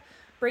ended up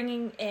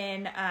bringing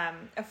in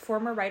a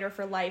former writer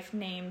for life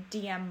named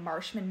D.M.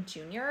 Marshman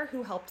Jr.,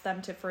 who helped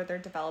them to further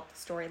develop the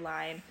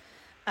storyline.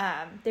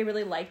 They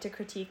really liked a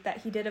critique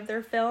that he did of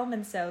their film,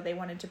 and so they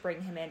wanted to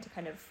bring him in to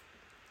kind of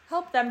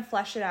help them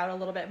flesh it out a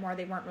little bit more.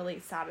 They weren't really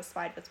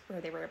satisfied with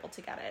where they were able to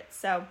get it.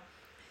 So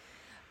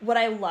what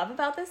I love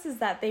about this is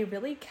that they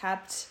really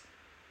kept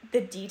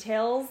the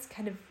details,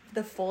 kind of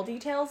the full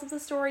details of the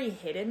story,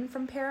 hidden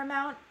from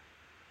Paramount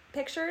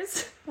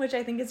Pictures, which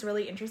I think is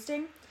really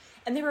interesting.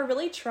 And they were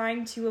really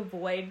trying to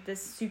avoid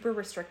this super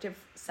restrictive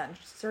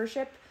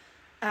censorship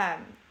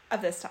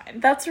of this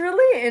time. That's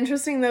really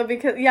interesting, though,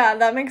 because, yeah,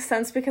 that makes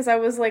sense, because I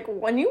was like,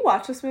 when you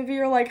watch this movie,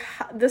 you're like,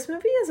 this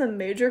movie is a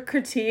major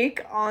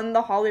critique on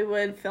the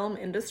Hollywood film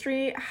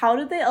industry. How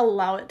did they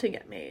allow it to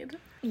get made?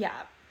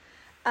 Yeah.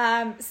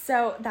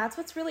 So that's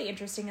what's really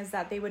interesting, is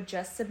that they would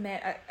just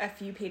submit a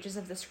few pages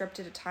of the script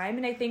at a time.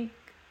 And I think,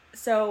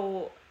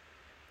 so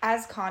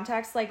as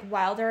context, like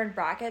Wilder and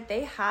Brackett,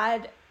 they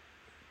had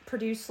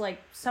produced like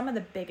some of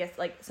the biggest,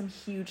 like some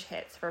huge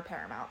hits for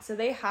Paramount. So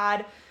they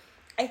had,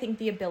 I think,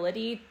 the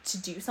ability to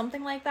do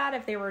something like that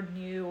if they were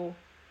new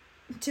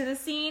to the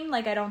scene.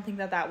 Like, I don't think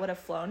that would have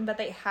flown, but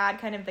they had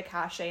kind of the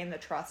cachet and the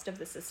trust of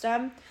the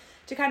system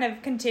to kind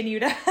of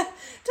continue to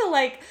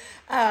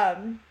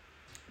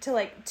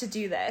to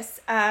do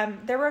this.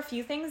 There were a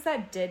few things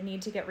that did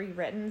need to get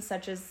rewritten,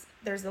 such as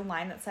there's a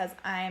line that says,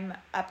 "I'm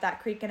up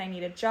that creek and I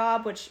need a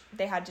job," which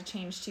they had to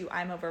change to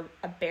 "I'm over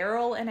a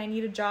barrel and I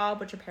need a job,"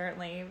 which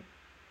apparently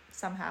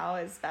somehow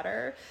is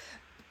better.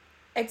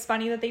 It's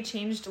funny that they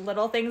changed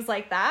little things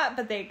like that,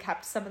 but they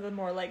kept some of the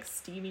more like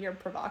steamy or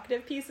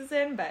provocative pieces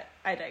in, but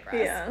I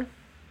digress.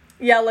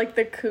 Yeah, like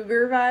the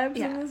cougar vibes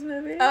in this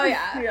movie. Oh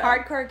yeah,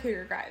 hardcore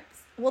cougar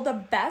vibes. Well, the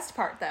best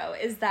part though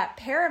is that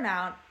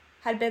Paramount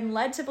had been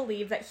led to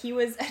believe that he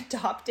was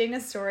adopting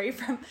this story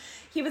from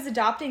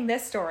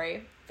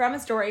a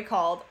story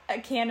called A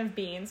Can of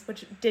Beans,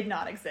 which did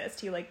not exist.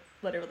 He like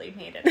literally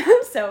made it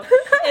up. So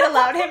it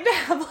allowed him to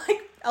have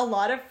like a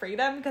lot of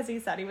freedom, because he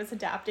said he was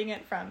adapting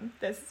it from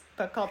this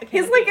book called The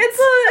Can of Beans.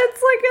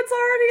 It's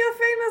already a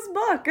famous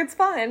book. It's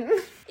fine.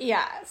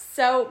 Yeah.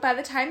 So by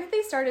the time that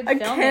they started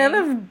filming... A can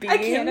of beans? A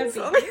can of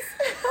beans.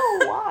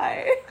 Oh,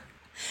 why?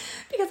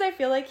 Because I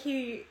feel like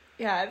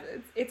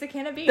it's a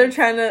can of beans. They're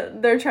trying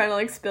to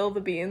like spill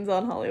the beans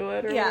on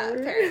Hollywood or whatever.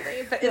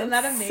 Apparently. But isn't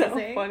that amazing?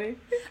 So funny.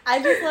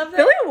 I just love that.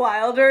 Billy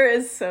Wilder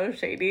is so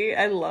shady.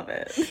 I love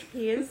it.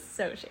 He is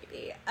so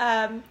shady.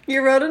 He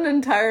wrote an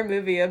entire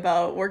movie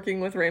about working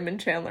with Raymond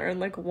Chandler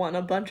and like won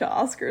a bunch of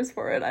Oscars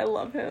for it. I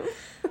love him.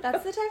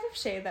 That's the type of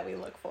shade that we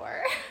look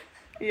for.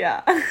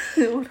 Yeah,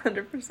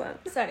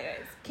 100%. So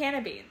anyways, can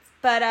of beans.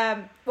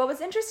 But what was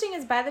interesting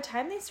is by the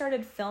time they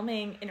started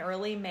filming in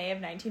early May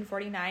of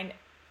 1949,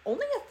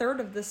 only a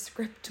third of the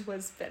script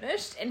was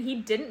finished, and he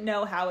didn't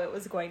know how it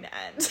was going to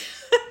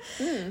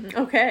end.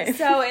 Okay.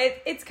 So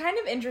it's kind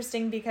of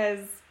interesting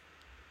because,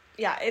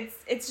 yeah,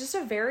 it's just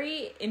a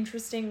very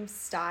interesting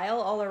style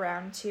all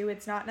around, too.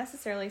 It's not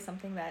necessarily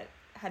something that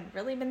had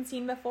really been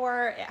seen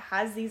before. It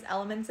has these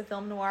elements of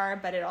film noir,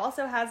 but it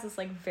also has this,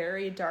 like,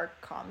 very dark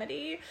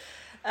comedy.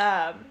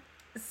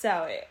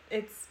 So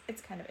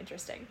it's kind of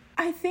interesting.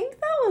 I think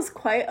that was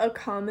quite a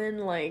common,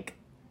 like,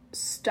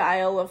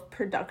 style of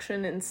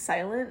production in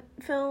silent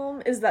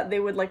film, is that they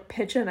would like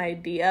pitch an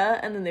idea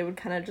and then they would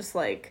kind of just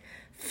like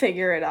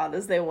figure it out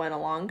as they went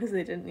along, because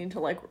they didn't need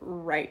to like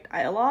write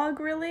dialogue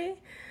really.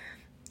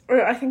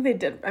 Or I think they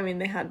did, I mean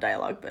they had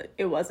dialogue, but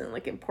it wasn't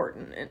like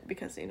important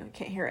because you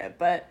can't hear it.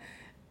 But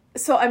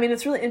so I mean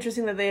it's really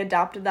interesting that they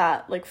adapted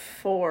that like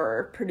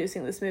for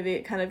producing this movie.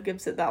 It kind of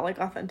gives it that like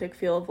authentic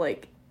feel of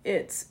like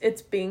it's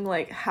being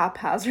like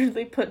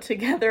haphazardly put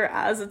together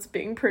as it's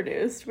being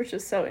produced, which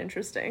is so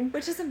interesting.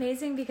 Which is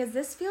amazing, because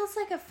this feels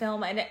like a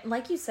film, and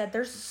like you said,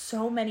 there's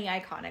so many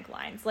iconic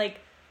lines.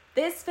 Like,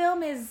 this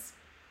film is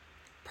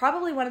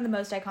probably one of the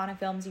most iconic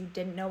films you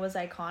didn't know was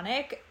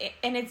iconic.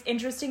 And it's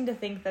interesting to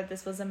think that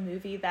this was a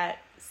movie that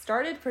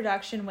started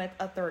production with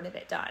a third of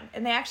it done.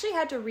 And they actually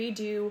had to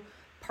redo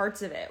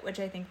parts of it,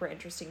 which I think were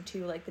interesting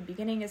too. Like, the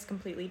beginning is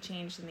completely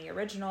changed in the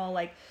original.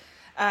 Like,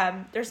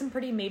 there's some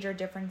pretty major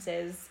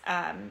differences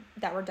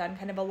that were done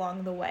kind of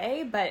along the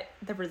way, but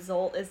the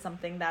result is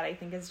something that I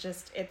think is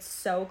just, it's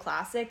so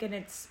classic, and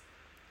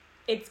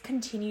it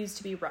continues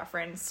to be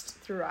referenced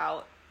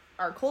throughout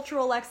our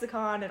cultural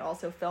lexicon and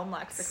also film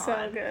lexicon.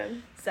 So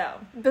good. So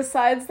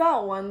besides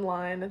that one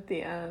line at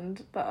the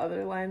end, the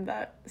other line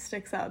that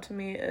sticks out to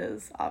me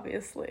is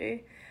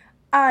obviously,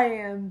 I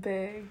am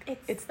big.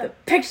 It's the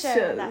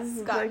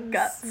pictures that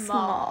got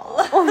small.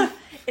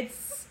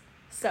 It's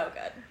so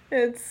good.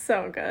 It's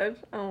so good.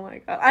 Oh my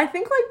god. I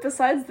think, like,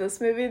 besides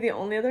this movie, the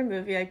only other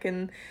movie I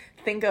can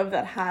think of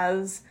that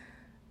has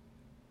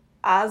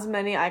as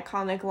many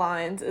iconic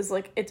lines is,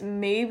 like, it's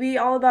maybe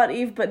All About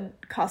Eve, but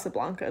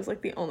Casablanca is,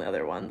 like, the only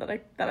other one that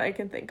I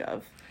can think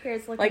of.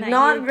 Here's looking like, at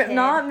not you, kid.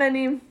 not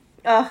many.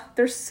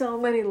 There's so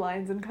many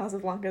lines in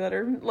Casablanca that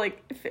are,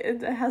 like,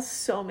 it has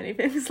so many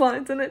famous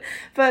lines in it,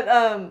 but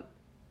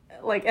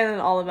like, and then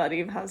All About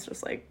Eve has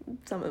just, like,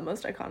 some of the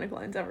most iconic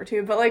lines ever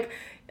too. But, like,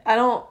 I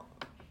don't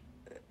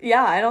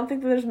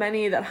think that there's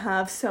many that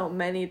have so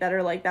many that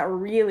are, like, that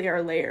really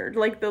are layered.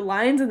 Like, the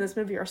lines in this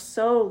movie are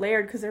so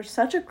layered because there's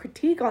such a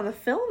critique on the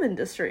film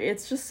industry.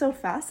 It's just so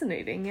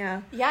fascinating,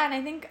 yeah. Yeah, and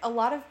I think a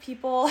lot of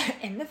people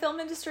in the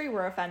film industry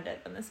were offended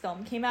when this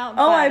film came out.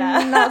 Oh, but,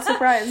 I'm not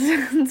surprised.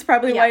 It's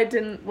probably why it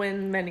didn't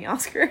win many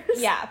Oscars.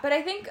 Yeah, but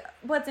I think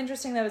what's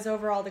interesting, though, is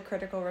overall the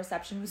critical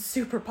reception was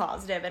super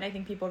positive, and I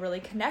think people really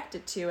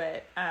connected to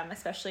it,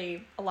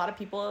 especially a lot of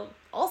people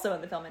also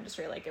in the film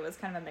industry. Like, it was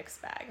kind of a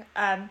mixed bag.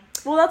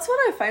 Well, that's what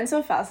I find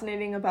so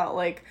fascinating about,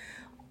 like,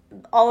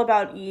 All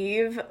About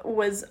Eve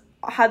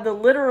had the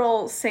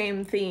literal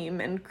same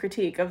theme and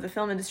critique of the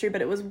film industry,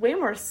 but it was way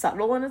more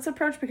subtle in its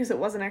approach because it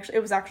was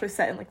actually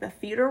set in, like, the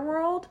theater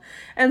world,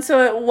 and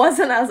so it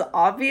wasn't as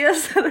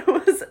obvious that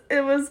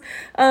it was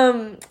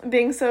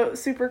being so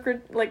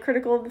super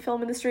critical of the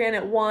film industry. And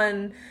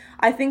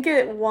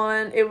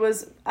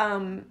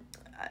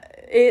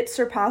it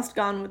surpassed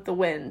Gone with the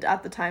Wind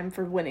at the time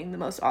for winning the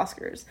most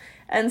Oscars.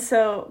 And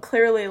so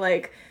clearly,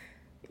 like,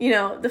 you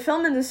know, the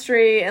film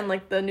industry and,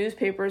 like, the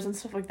newspapers and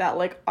stuff like that,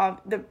 like,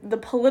 the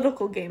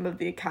political game of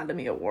the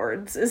Academy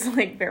Awards is,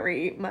 like,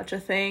 very much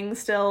a thing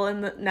still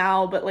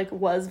now, but, like,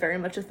 was very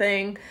much a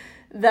thing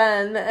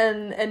then.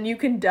 And you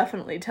can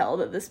definitely tell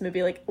that this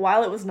movie, like,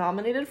 while it was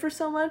nominated for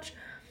so much,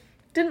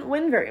 didn't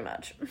win very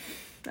much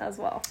as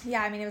well.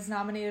 Yeah, I mean, it was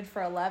nominated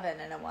for 11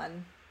 and it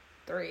won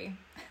 3.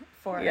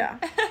 4. Yeah.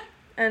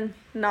 And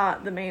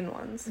not the main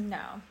ones.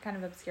 No, kind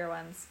of obscure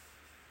ones.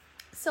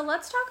 So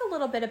let's talk a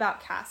little bit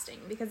about casting,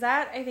 because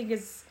that, I think,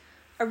 is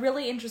a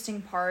really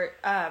interesting part.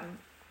 I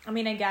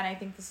mean, again, I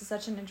think this is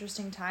such an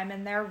interesting time,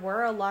 and there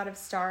were a lot of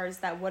stars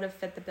that would have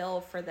fit the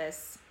bill for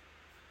this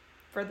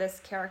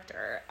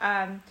character.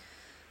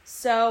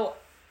 So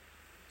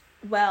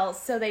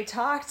they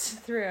talked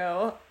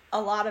through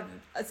a lot of,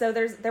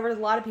 there were a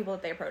lot of people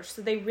that they approached.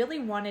 So they really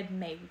wanted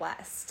Mae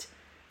West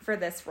for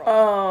this role.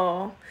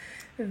 Oh,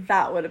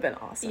 that would have been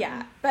awesome.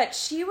 Yeah, but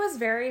she was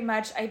very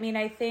much, I mean,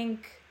 I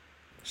think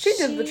she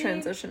did the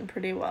transition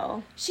pretty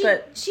well. She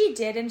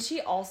did, and she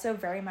also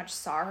very much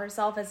saw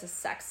herself as a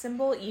sex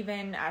symbol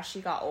even as she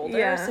got older.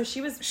 Yeah. So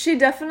she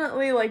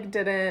definitely,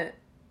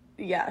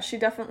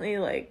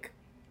 like,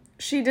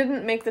 she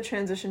didn't make the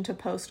transition to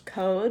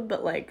post-code,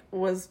 but, like,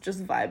 was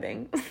just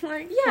vibing.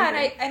 Like,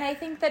 yeah, and I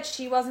think that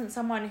she wasn't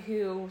someone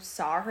who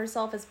saw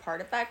herself as part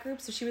of that group,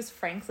 so she was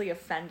frankly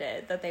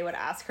offended that they would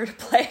ask her to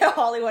play a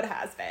Hollywood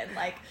has-been.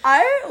 Like,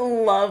 I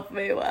love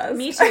Mae West.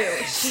 Me too.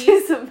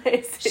 She's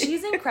amazing.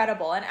 She's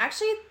incredible, and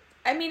actually,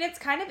 I mean, it's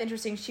kind of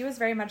interesting. She was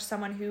very much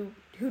someone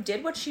who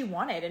did what she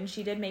wanted, and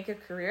she did make a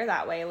career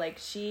that way. Like,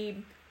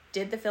 she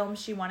did the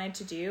films she wanted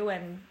to do,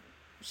 and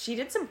she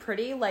did some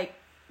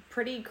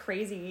pretty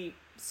crazy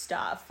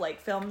stuff, like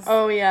films.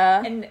 Oh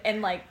yeah.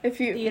 And like, if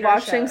you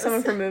watching some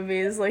of her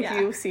movies, like, yeah.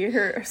 You see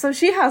her, so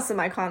she has some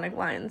iconic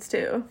lines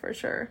too, for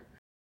sure.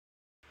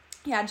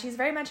 Yeah, and she's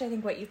very much, I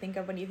think, what you think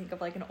of when you think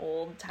of, like, an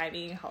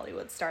old-timey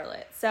Hollywood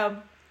starlet. So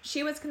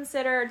she was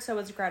considered, so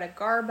was Greta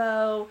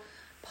Garbo,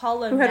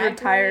 Paula who had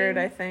retired,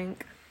 I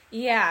think.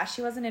 Yeah,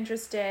 she wasn't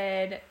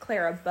interested.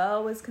 Clara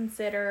Bow was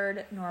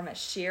considered. Norma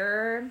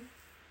Shearer.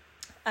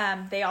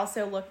 They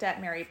also looked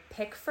at Mary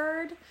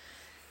Pickford.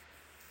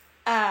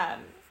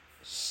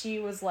 She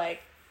was,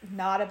 like,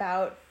 not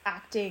about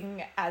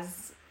acting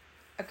as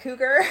a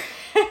cougar.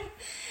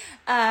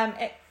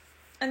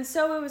 And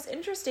so it was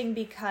interesting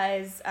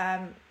because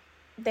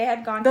they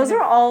had gone.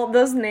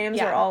 Those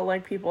names are all,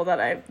 like, people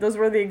that those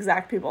were the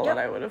exact people that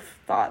I would have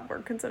thought were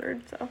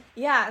considered. So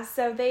yeah,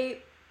 so they,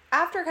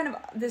 after kind of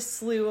this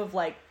slew of,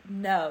 like,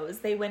 no's,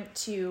 they went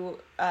to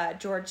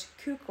George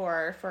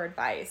Cukor for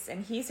advice,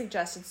 and he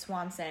suggested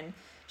Swanson.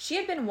 She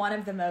had been one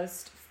of the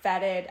most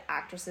feted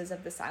actresses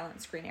of the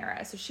silent screen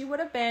era, so she would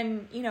have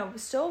been, you know,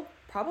 still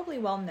probably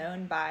well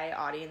known by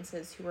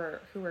audiences who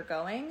were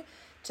going.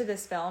 to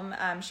this film.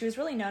 She was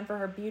really known for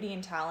her beauty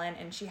and talent,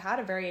 and she had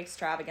a very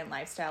extravagant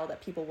lifestyle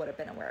that people would have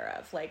been aware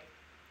of. Like,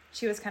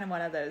 she was kind of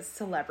one of those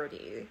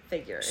celebrity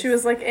figures. She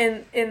was like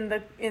in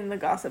the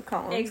gossip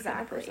columns.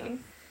 Exactly. Kind of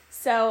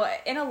So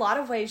in a lot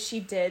of ways, she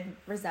did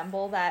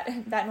resemble that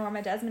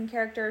Norma Desmond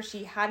character.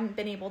 She hadn't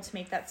been able to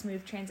make that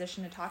smooth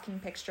transition to talking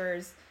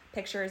pictures.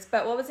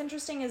 But what was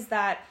interesting is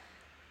that,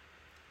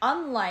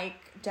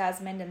 unlike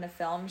Desmond in the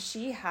film,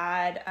 she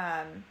had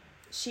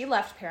she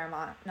left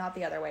Paramount, not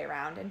the other way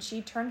around, and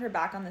she turned her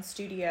back on the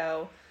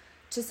studio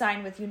to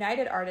sign with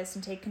United Artists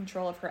and take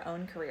control of her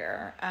own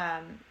career,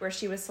 where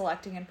she was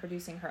selecting and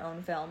producing her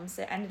own films.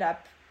 It ended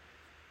up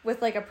with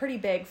like a pretty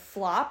big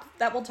flop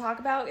that we'll talk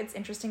about. It's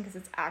interesting because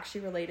it's actually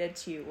related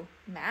to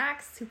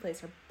Max, who plays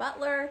her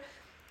butler,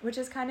 which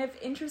is kind of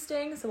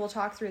interesting. So we'll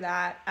talk through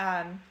that.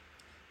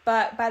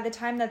 But by the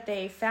time that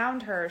they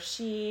found her,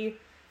 she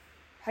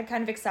had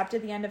kind of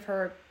accepted the end of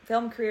her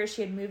film career.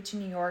 She had moved to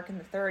New York in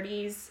the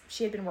 30s.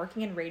 She had been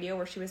working in radio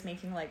where she was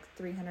making like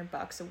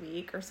 $300 a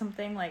week or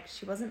something. Like,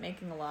 she wasn't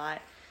making a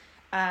lot.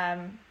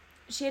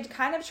 She had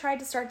kind of tried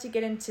to start to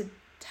get into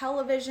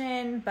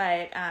television,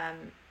 but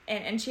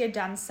and she had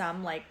done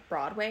some like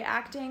Broadway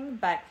acting,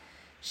 but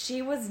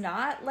she was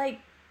not like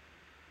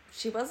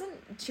she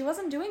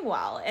wasn't doing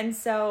well. And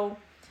so,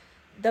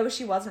 though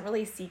she wasn't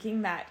really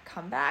seeking that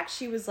comeback,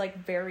 she was like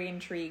very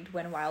intrigued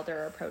when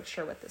Wilder approached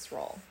her with this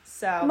role.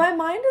 So my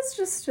mind is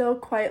just still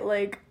quite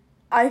like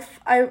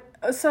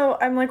so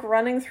I'm like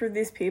running through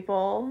these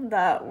people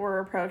that were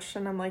approached,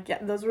 and I'm like,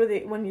 yeah, those were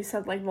when you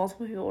said like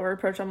multiple people were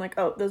approached, I'm like,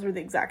 oh, those were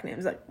the exact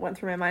names that went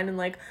through my mind. And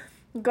like,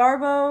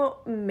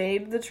 Garbo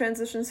made the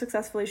transition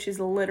successfully. She's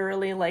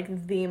literally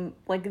like the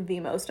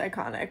most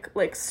iconic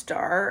like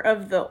star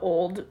of the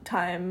old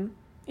time,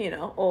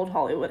 old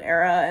Hollywood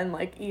era, and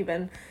like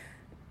even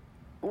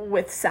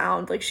with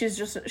sound, like she's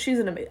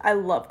an amazing. I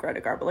love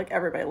Greta Garbo. Like,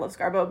 everybody loves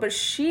Garbo, but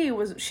she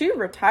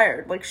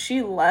retired. Like,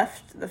 she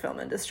left the film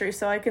industry,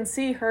 so I can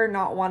see her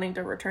not wanting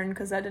to return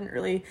because it didn't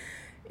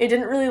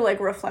really like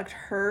reflect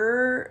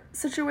her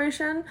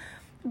situation.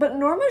 But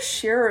Norma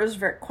Shearer is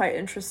quite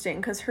interesting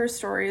because her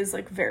story is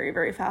like very,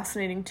 very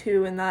fascinating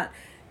too, in that,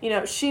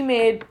 she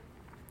made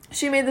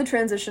the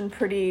transition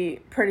pretty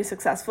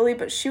successfully,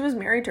 but she was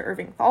married to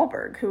Irving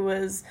Thalberg, who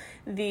was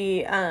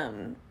the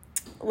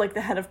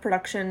the head of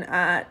production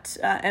at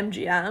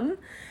MGM,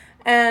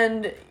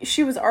 and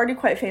she was already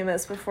quite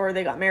famous before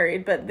they got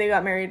married, but they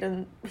got married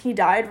and he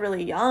died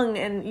really young,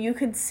 and you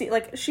could see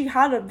like she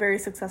had a very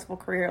successful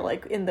career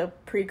like in the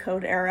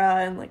pre-Code era,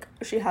 and like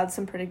she had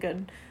some pretty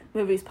good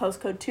movies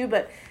post-Code too,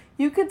 but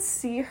you could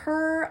see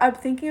her. I'm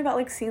thinking about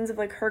like scenes of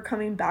like her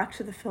coming back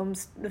to the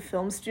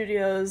film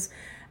studios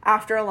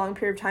after a long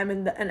period of time,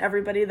 and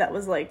everybody that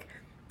was like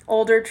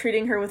older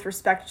treating her with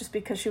respect just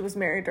because she was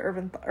married to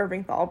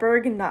Irving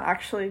Thalberg, and not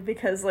actually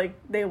because like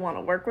they want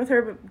to work with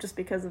her, but just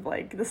because of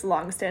like this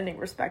long-standing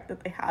respect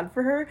that they had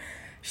for her.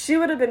 She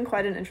would have been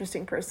quite an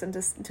interesting person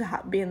to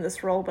be in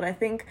this role, but I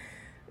think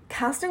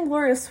casting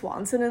Gloria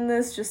Swanson in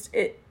this,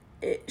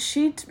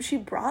 she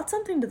brought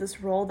something to this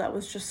role that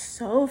was just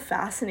so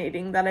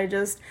fascinating that I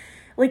just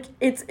like,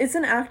 it's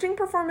an acting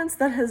performance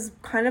that has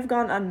kind of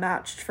gone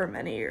unmatched for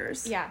many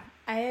years. Yeah,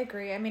 I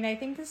agree. I mean, I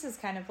think this is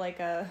kind of like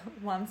a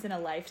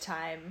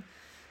once-in-a-lifetime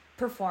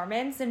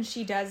performance, and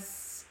she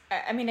does,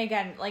 I mean,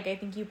 again, like, I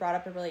think you brought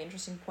up a really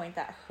interesting point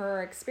that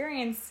her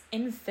experience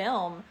in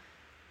film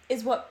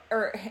is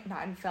or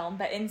not in film,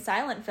 but in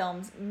silent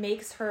films,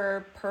 makes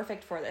her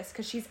perfect for this,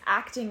 because she's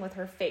acting with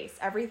her face.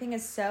 Everything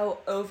is so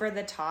over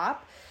the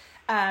top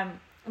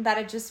that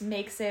it just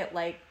makes it,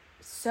 like,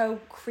 so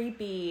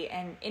creepy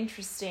and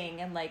interesting,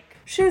 and like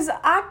she's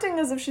acting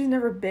as if she's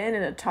never been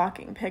in a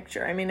talking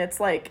picture. I mean, it's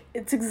like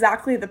it's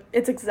exactly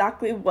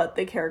what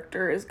the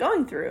character is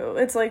going through.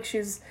 It's like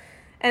she's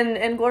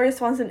and Gloria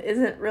Swanson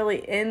isn't really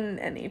in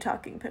any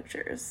talking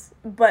pictures,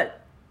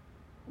 but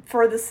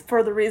for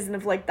the reason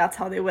of like that's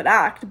how they would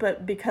act,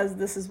 but because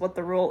this is what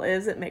the role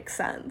is, it makes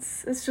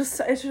sense. It's just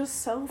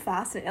so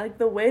fascinating. Like,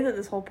 the way that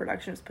this whole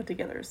production is put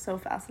together is so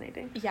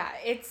fascinating. Yeah,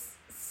 it's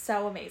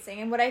so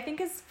amazing. And what I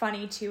think is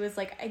funny too is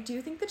like I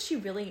do think that she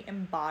really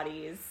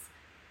embodies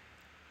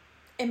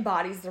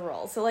the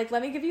role. So like,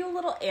 let me give you a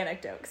little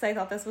anecdote because I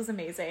thought this was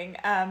amazing.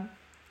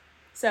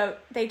 So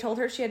they told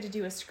her she had to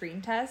do a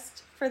screen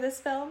test for this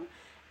film,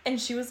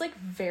 and she was like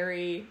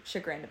very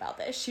chagrined about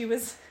this.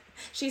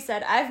 She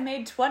said, "I've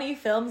made 20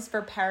 films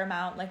for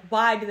Paramount. Like,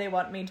 why do they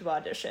want me to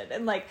audition?"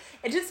 And like,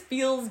 it just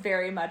feels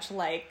very much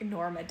like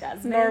Norma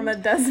Desmond.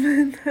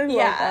 I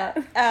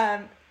love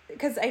that.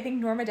 Because I think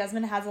Norma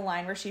Desmond has a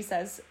line where she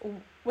says,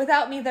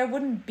 "Without me, there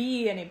wouldn't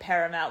be any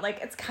Paramount."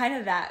 Like, it's kind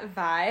of that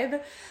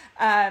vibe.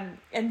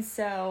 And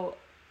so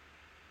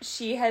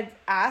she had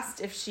asked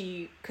if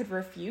she could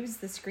refuse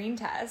the screen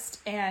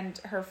test, and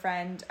her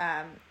friend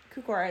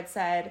Kukor had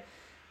said,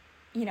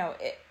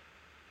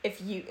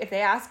 if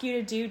they ask you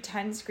to do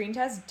 10 screen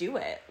tests, do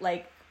it,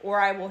 like, or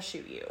I will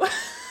shoot you.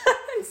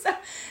 And so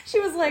she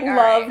was like,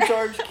 love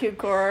George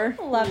Cukor.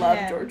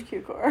 love George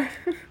Cukor.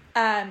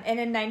 And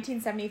in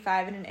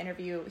 1975, in an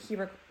interview,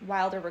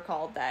 Wilder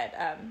recalled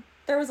that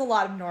There was a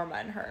lot of Norma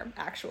in her,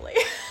 actually.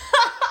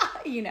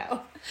 You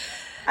know.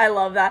 I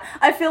love that.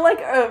 I feel like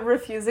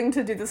refusing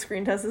to do the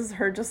screen test is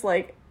her just,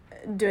 like,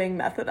 doing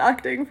method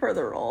acting for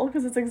the role,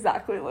 because it's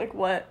exactly, like,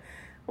 what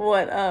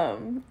would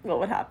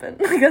happen.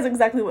 Like, that's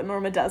exactly what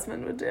Norma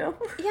Desmond would do.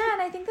 Yeah,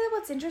 and I think that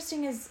what's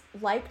interesting is,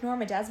 like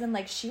Norma Desmond,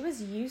 like, she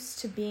was used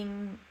to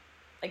being,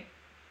 like,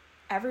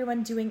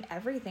 everyone doing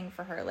everything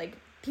for her. Like,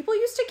 people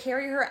used to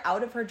carry her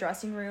out of her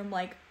dressing room,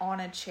 like, on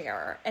a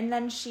chair. And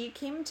then she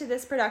came to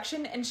this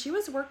production, and she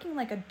was working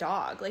like a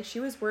dog. Like, she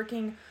was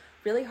working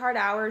really hard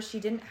hours. She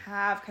didn't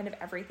have kind of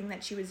everything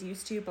that she was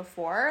used to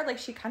before. Like,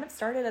 she kind of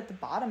started at the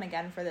bottom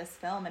again for this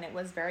film, and it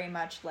was very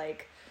much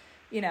like,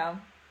 you know,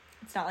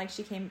 it's not like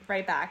she came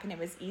right back and it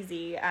was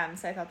easy.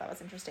 So I thought that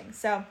was interesting.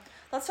 So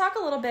let's talk a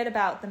little bit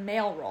about the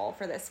male role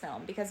for this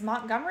film, because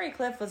Montgomery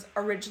Clift was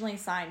originally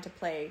signed to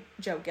play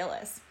Joe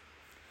Gillis.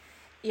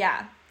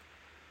 Yeah,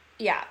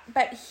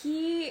 but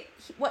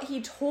what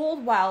he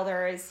told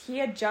Wilder is he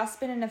had just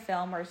been in a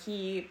film where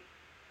he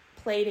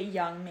played a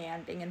young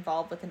man being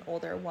involved with an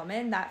older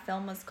woman. That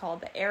film was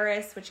called The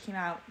Heiress, which came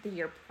out the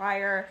year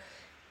prior.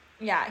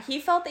 Yeah, he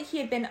felt that he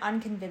had been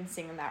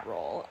unconvincing in that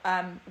role.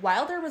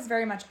 Wilder was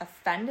very much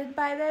offended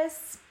by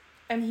this,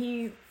 and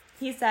he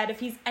said if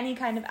he's any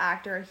kind of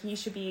actor, he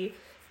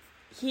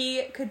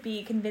could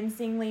be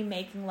convincingly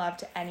making love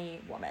to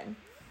any woman.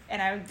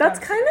 And that's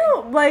kind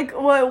of like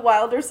what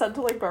Wilder said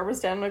to, like, Barbara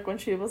Stanwyck when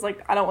she was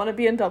like, I don't want to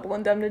be in Double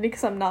Indemnity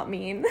because I'm not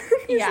mean.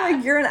 He's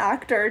like, you're an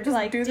actor, just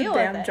like, do the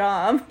damn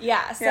job.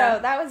 Yeah, so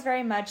that was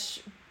very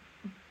much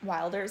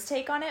Wilder's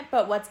take on it.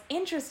 But what's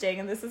interesting,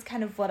 and this is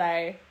kind of what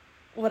I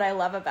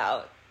love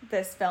about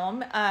this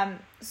film,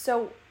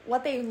 so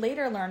what they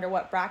later learned, or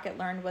what Brackett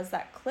learned, was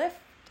that Clift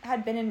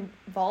had been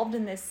involved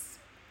in this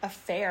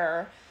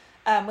affair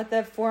with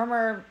a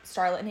former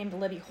starlet named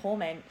Libby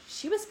Holman.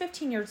 She was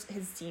 15 years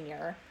his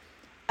senior.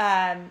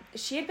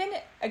 She had been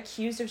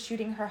accused of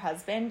shooting her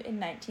husband in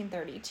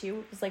 1932.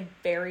 It was, like,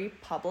 very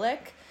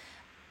public.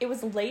 It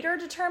was later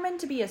determined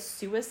to be a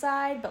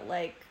suicide, but,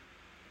 like,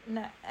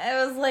 no,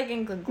 it was, like,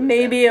 inconclusive.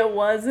 Maybe it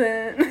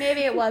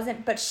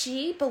wasn't. But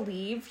she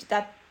believed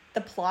that the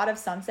plot of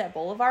Sunset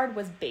Boulevard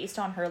was based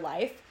on her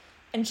life,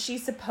 and she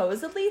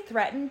supposedly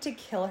threatened to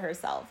kill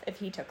herself if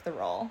he took the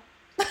role.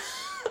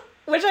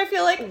 Which I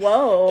feel like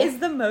is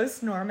the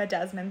most Norma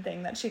Desmond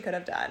thing that she could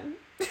have done.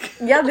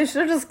 Yeah, they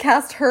should have just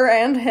cast her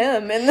and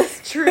him in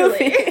this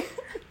movie.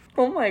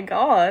 Oh my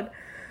god.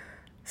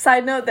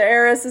 Side note, The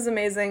Heiress is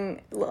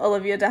amazing.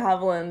 Olivia de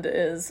Havilland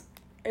is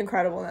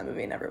incredible in that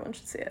movie, and everyone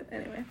should see it.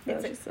 Anyway,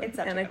 it's such an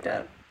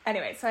anecdote.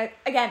 Anyway, so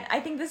I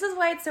think this is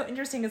why it's so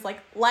interesting, is, like,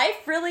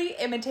 life really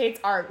imitates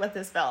art with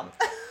this film.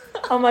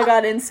 Oh my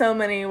god, in so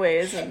many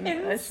ways. And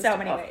in so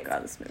many ways.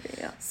 God, this movie,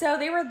 yeah. So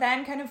they were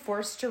then kind of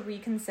forced to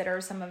reconsider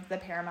some of the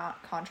Paramount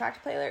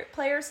contract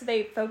players. So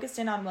they focused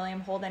in on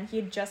William Holden. He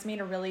had just made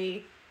a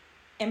really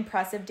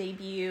impressive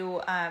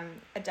debut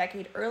a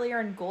decade earlier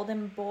in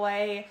Golden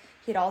Boy.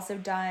 He had also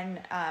done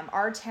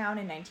Our Town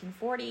in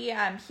 1940.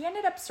 He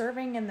ended up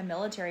serving in the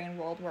military in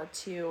World War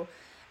II.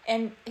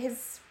 And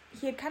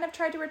he had kind of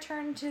tried to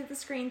return to the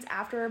screens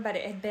after, but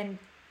it had been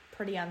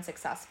pretty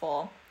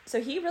unsuccessful. So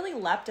he really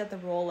leapt at the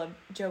role of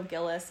Joe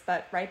Gillis,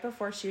 but right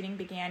before shooting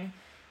began,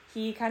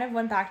 he kind of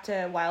went back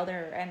to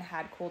Wilder and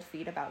had cold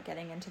feet about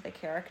getting into the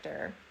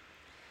character.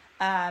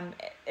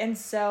 And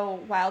so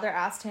Wilder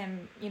asked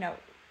him, you know,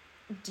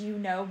 do you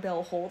know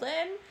Bill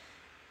Holden?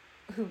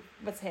 Who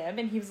was him?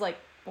 And he was like,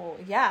 well,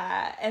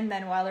 yeah. And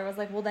then Wilder was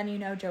like, well, then you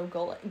know Joe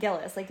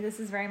Gillis. Like, this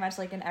is very much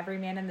like an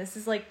everyman, and this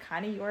is, like,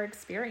 kind of your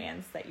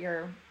experience that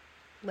you're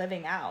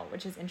living out,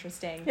 which is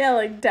interesting. Yeah,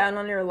 like, down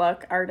on your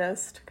luck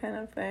artist kind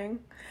of thing.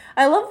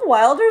 I love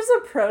Wilder's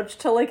approach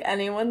to, like,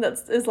 anyone that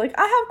is like,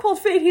 I have cold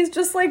feet. He's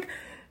just like,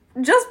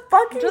 just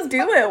fucking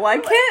do it. Why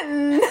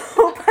can't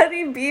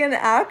nobody be an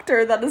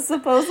actor that is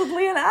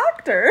supposedly an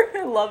actor?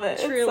 I love it.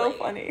 Truly. It's so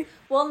funny.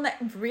 Well, and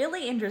the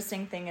really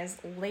interesting thing is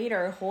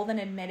later Holden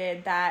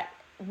admitted that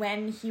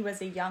when he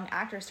was a young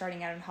actor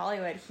starting out in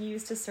Hollywood, he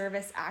used to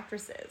service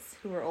actresses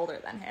who were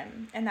older than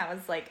him. And that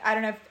was, like, I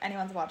don't know if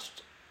anyone's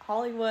watched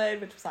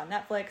Hollywood, which was on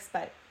Netflix,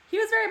 but he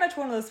was very much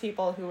one of those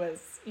people who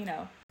was, you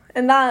know.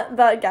 And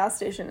that gas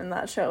station in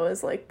that show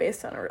is, like,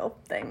 based on a real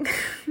thing.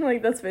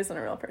 Like, that's based on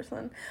a real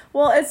person.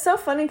 Well, it's so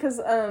funny because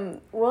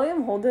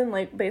William Holden,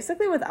 like,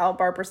 basically without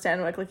Barbara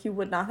Stanwyck, like, he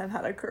would not have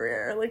had a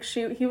career. Like,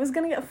 he was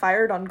gonna get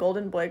fired on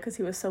Golden Boy because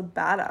he was so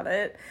bad at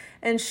it.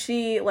 And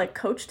she, like,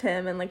 coached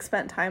him and, like,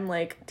 spent time,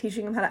 like,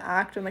 teaching him how to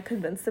act and, like,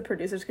 convinced the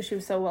producers, because she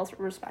was so well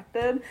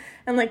respected,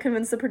 and, like,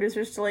 convinced the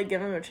producers to, like,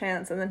 give him a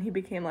chance. And then he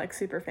became, like,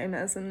 super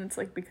famous. And it's,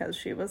 like, because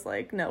she was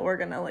like, no, we're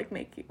gonna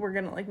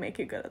make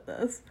you good at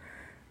this.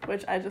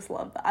 Which I just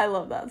love that. I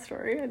love that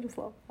story. I just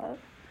love that.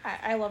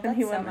 I love that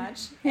so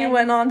much. He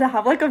went on to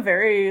have, like, a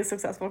very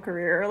successful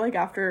career, like,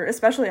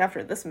 especially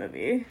after this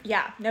movie.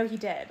 Yeah, no, he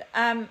did.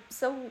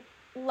 So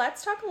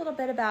let's talk a little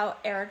bit about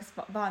Erich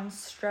von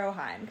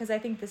Stroheim, because I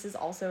think this is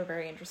also a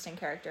very interesting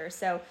character.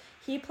 So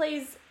he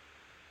plays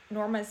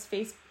Norma's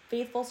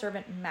faithful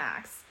servant,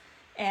 Max,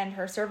 and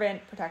her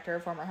servant, protector,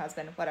 former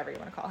husband, whatever you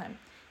want to call him.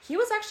 he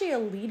was actually a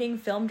leading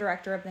film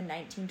director of the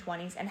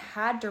 1920s and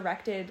had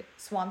directed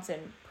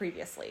Swanson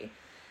previously.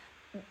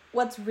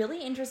 What's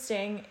really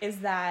interesting is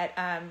that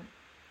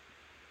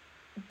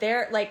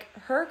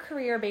her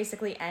career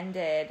basically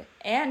ended,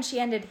 and she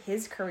ended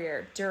his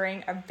career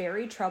during a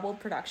very troubled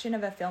production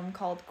of a film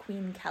called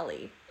Queen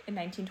Kelly in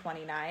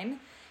 1929.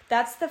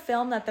 That's the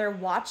film that they're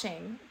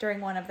watching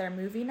during one of their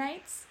movie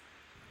nights.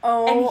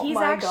 Oh, and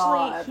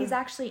he's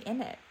actually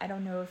in it. I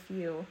don't know if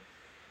you...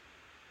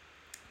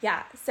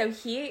 Yeah, so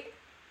he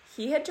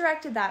had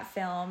directed that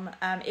film.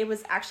 It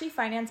was actually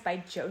financed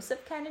by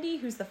Joseph Kennedy,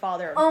 who's the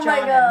father of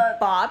John and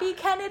Bobby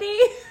Kennedy.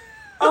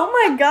 Oh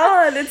my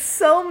god, it's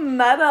so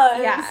meta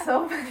in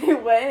so many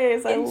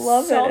ways. I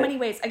love it. In so many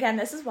ways. Again,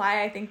 this is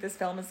why I think this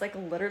film is like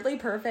literally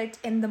perfect.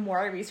 And the more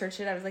I researched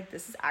it, I was like,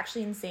 this is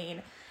actually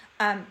insane.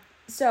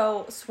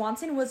 So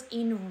Swanson was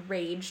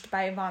enraged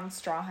by von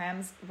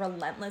Straham's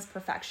relentless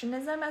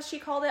perfectionism, as she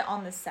called it,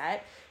 on the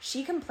set.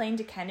 She complained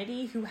to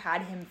Kennedy, who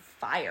had him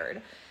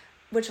fired,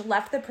 which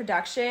left the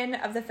production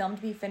of the film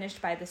to be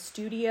finished by the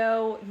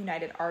studio,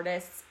 United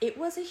Artists. It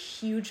was a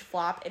huge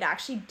flop. It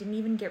actually didn't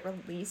even get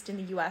released in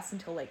the US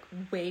until like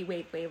way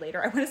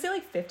later. I want to say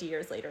like 50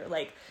 years later.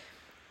 Like,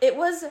 it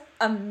was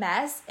a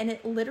mess, and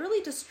it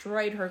literally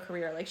destroyed her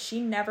career. Like,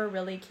 she never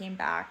really came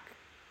back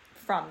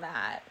from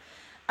that.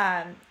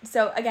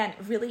 So again,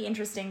 really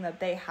interesting that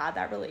they had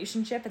that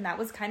relationship, and that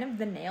was kind of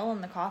the nail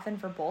in the coffin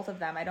for both of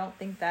them. I don't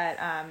think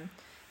that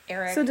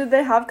Eric... So did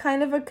they have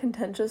kind of a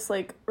contentious,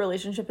 like,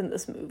 relationship in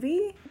this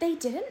movie? They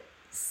didn't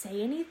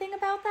say anything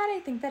about that. I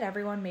think that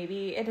everyone,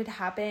 maybe it had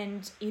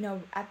happened, you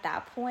know, at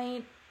that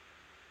point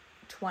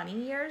 20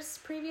 years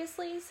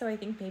previously. So I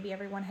think maybe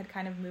everyone had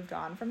kind of moved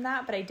on from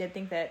that. But I did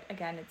think that,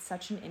 again, it's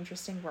such an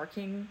interesting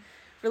working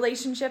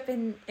relationship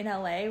in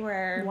LA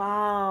where...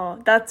 Wow,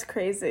 that's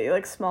crazy.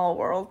 Like, small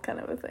world kind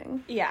of a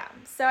thing. Yeah.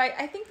 So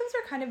I think those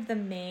are kind of the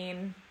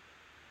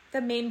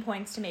main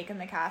points to make in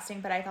the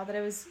casting, but I thought that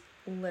it was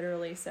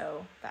literally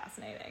so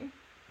fascinating.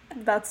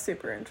 That's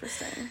super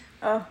interesting.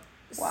 Oh,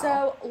 wow.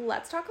 So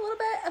let's talk a little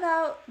bit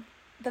about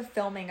the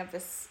filming of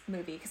this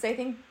movie, because I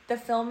think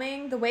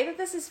the way that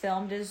this is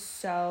filmed is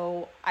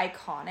so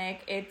iconic.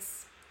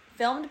 It's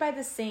filmed by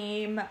the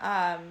same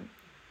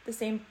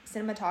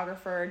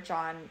cinematographer,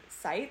 John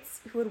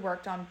Seitz, who had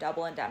worked on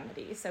Double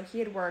Indemnity. So he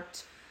had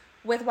worked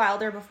with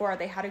Wilder before.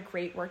 They had a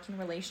great working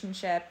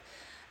relationship.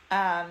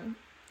 I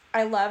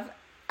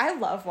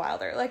love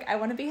Wilder. Like, I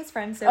want to be his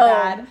friend so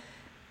bad.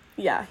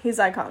 Yeah, he's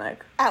iconic.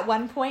 At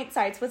one point,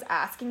 Seitz was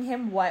asking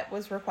him what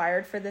was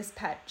required for this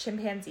pet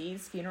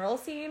chimpanzee's funeral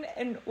scene,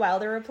 and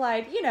Wilder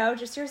replied, you know,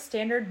 just your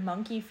standard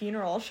monkey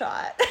funeral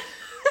shot.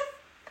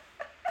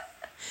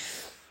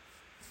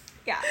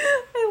 Yeah.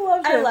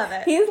 I love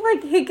it. He's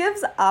like, he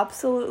gives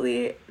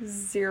absolutely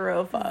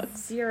zero fucks.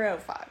 Zero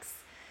fucks.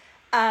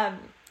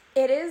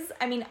 It is,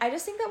 I mean, I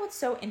just think that what's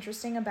so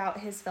interesting about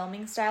his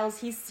filming style is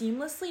he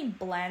seamlessly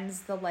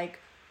blends the, like,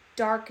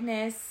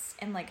 darkness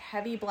and, like,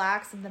 heavy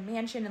blacks of the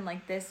mansion and,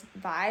 like, this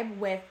vibe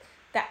with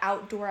the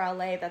outdoor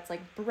LA that's,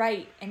 like,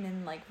 bright and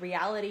in, like,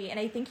 reality. And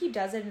I think he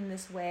does it in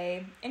this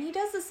way. And he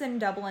does this in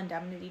Double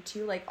Indemnity,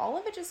 too. Like, all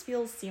of it just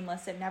feels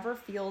seamless. It never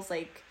feels,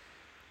 like,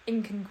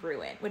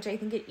 incongruent, which I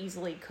think it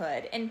easily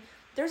could. And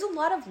there's a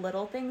lot of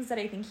little things that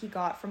I think he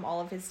got from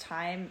all of his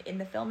time in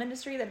the film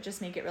industry that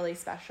just make it really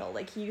special.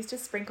 Like, he used to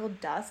sprinkle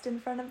dust in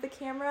front of the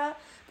camera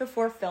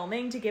before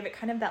filming to give it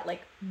kind of that,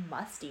 like,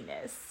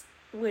 mustiness,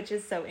 which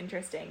is so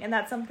interesting. And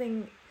that's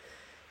something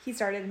he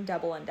started in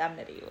Double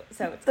Indemnity.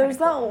 So it's there's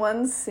cool. That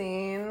one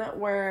scene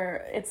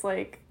where it's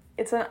like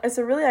it's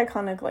a really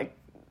iconic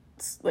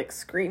like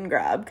screen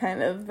grab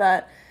kind of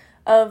that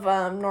of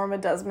Norma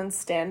Desmond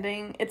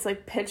standing. It's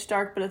like pitch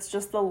dark, but it's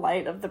just the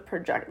light of the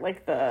film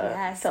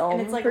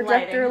and it's, like,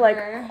 projector like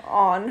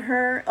on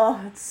her.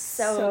 Oh, it's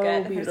so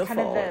good. Beautiful. There's kind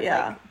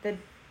of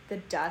the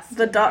dust.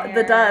 The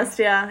dust.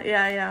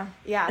 Yeah.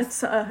 Yeah.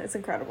 It's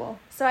incredible.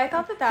 So I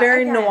thought that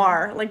very again,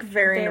 noir, like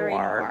very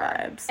noir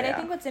vibes. And I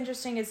think what's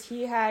interesting is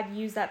he had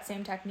used that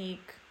same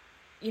technique,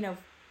 you know,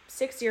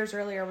 6 years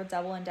earlier with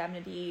Double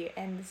Indemnity,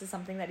 and this is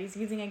something that he's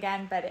using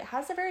again, but it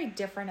has a very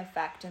different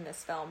effect in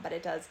this film, but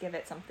it does give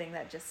it something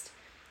that just,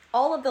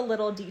 all of the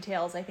little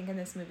details, I think, in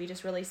this movie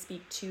just really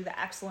speak to the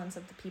excellence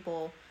of the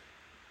people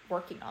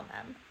working on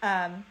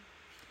them.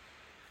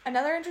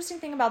 Another interesting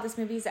thing about this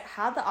movie is it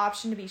had the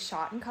option to be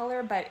shot in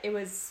color, but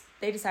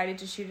they decided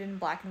to shoot it in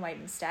black and white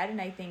instead,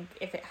 and I think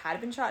if it had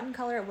been shot in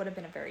color, it would have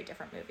been a very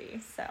different movie,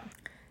 so.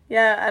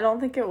 Yeah, I don't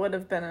think it would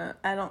have been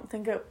I don't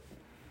think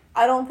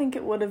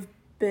it would have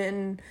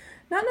been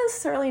not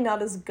necessarily not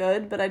as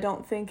good, but I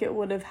don't think it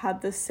would have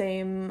had the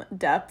same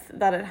depth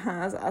that it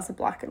has as a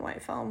black and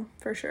white film,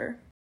 for sure.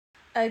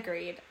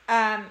 Agreed.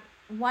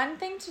 One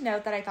thing to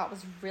note that I thought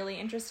was really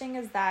interesting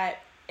is that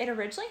it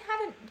originally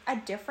had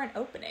a different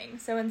opening.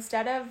 So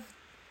instead of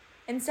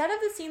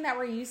the scene that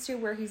we're used to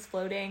where he's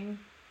floating,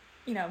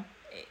 you know,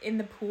 in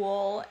the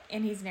pool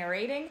and he's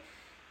narrating,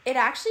 it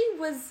actually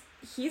was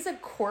he's a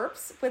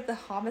corpse with the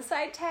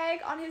homicide tag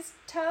on his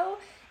toe,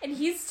 and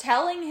he's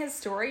telling his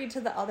story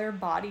to the other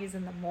bodies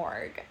in the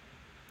morgue.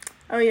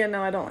 Oh yeah,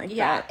 no, I don't like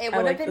Yeah, that. it I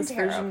would have like been this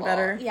terrible. version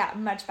better. Yeah,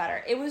 much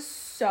better. It was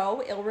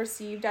so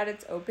ill-received at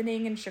its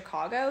opening in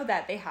Chicago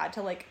that they had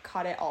to, like,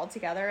 cut it all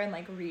together and,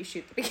 like,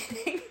 reshoot the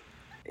beginning.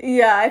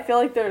 Yeah, I feel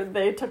like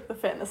they took the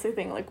fantasy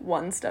thing, like,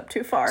 one step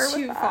too far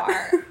with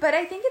that. Far. But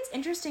I think it's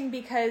interesting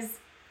because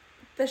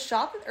the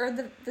shot or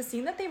the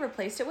scene that they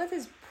replaced it with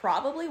is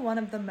probably one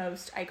of the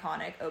most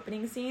iconic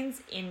opening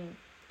scenes in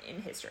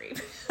history.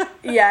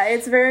 Yeah,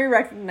 it's very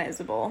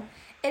recognizable.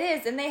 It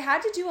is, and they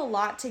had to do a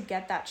lot to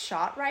get that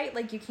shot right.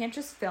 Like, you can't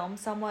just film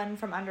someone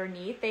from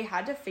underneath. They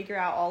had to figure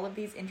out all of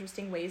these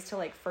interesting ways to,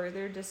 like,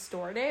 further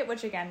distort it,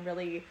 which, again,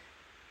 really,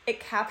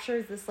 it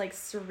captures this, like,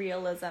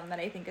 surrealism that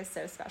I think is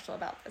so special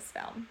about this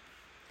film.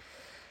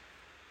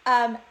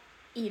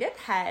 Edith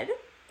Head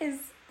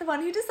is the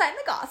one who designed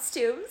the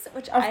costumes,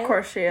 which Of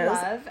course she is.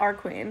 love. Our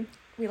queen.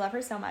 We love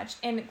her so much.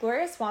 And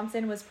Gloria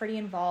Swanson was pretty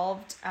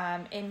involved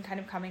in kind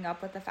of coming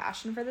up with the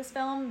fashion for this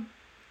film.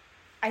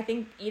 I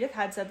think Edith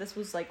had said this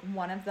was, like,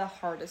 one of the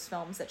hardest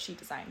films that she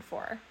designed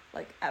for,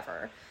 like,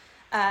 ever.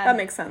 That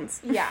makes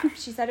sense. Yeah,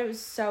 she said it was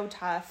so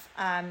tough.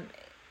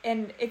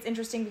 And it's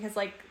interesting because,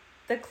 like,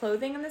 the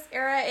clothing in this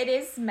era, it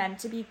is meant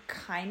to be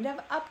kind of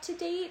up to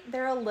date.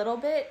 They're a little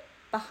bit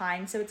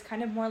behind, so it's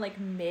kind of more like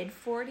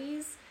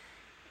mid-40s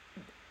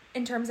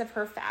in terms of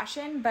her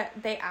fashion, but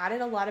they added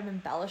a lot of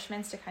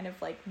embellishments to kind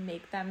of, like,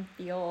 make them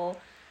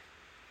feel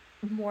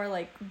more,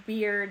 like,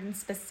 weird and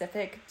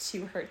specific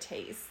to her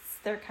tastes.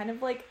 They're kind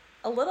of, like,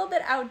 a little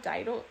bit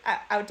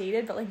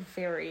outdated, but, like,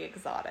 very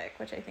exotic,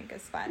 which I think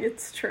is fun.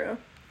 It's true.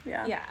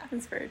 Yeah. Yeah.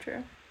 It's very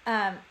true.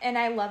 And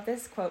I love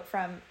this quote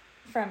from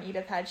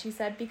Edith Head. She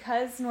said,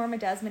 "Because Norma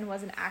Desmond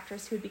was an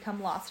actress who had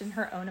become lost in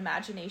her own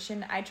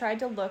imagination, I tried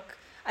to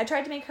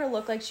make her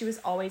look like she was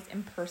always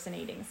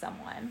impersonating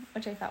someone,"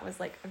 which I thought was,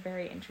 like, a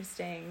very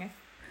interesting,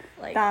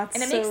 like, That's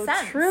and it so makes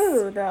sense.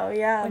 true, though.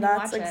 Yeah, when you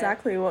that's watch it.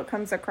 exactly what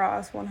comes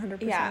across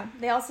 100%. Yeah,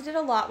 they also did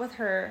a lot with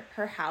her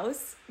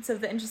house. So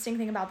the interesting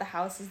thing about the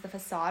house is the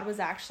facade was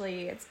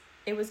actually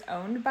it was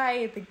owned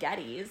by the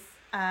Gettys.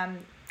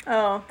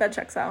 Oh, that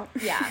checks out.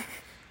 Yeah.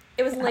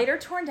 It was later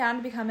torn down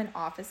to become an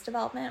office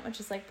development, which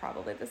is, like,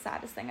 probably the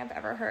saddest thing I've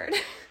ever heard.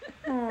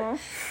 Aw,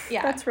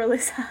 Yeah. that's really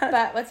sad.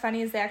 But what's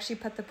funny is they actually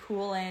put the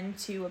pool in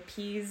to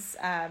appease,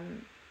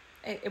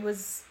 it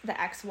was the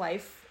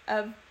ex-wife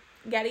of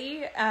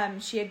Getty.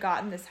 She had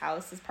gotten this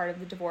house as part of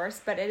the divorce,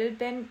 but it had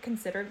been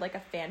considered, like, a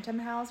phantom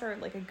house or,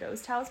 like, a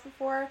ghost house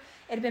before.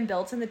 It had been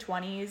built in the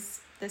 20s.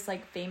 This,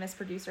 like, famous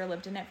producer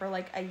lived in it for,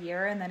 like, a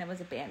year, and then it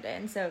was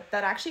abandoned. So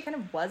that actually kind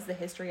of was the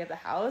history of the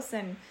house,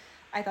 and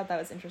I thought that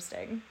was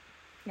interesting.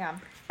 Yeah.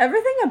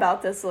 Everything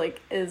about this, like,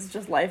 is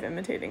just life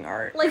imitating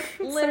art. Like,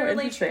 So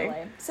literally, interesting.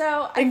 truly.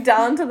 So, Like,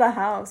 down to the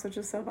house, which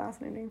is so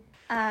fascinating.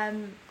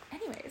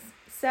 anyways,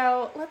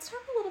 so let's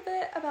talk a little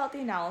bit about the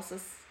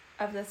analysis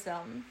of this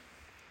film.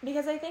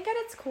 Because I think at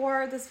its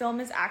core, this film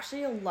is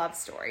actually a love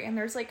story. And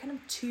there's, like, kind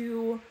of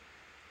two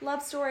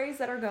love stories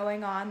that are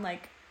going on,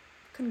 like,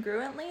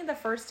 congruently. The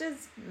first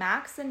is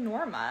Max and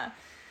Norma.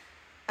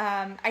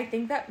 I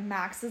think that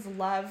Max's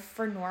love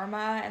for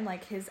Norma and,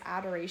 like, his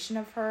adoration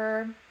of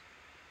her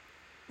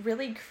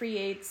really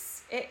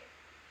creates it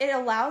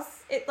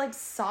allows it, like,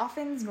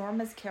 softens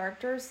Norma's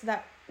character so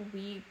that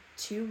we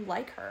too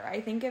like her.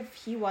 I think if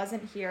he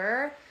wasn't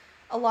here,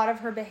 a lot of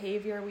her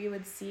behavior we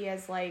would see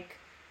as, like,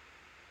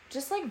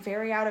 just, like,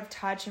 very out of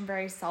touch and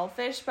very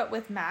selfish, but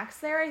with Max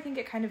there, I think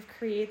it kind of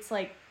creates,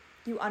 like,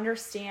 you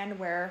understand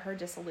where her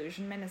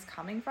disillusionment is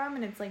coming from,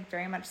 and it's, like,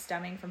 very much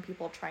stemming from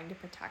people trying to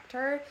protect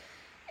her.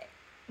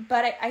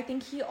 But I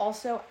think he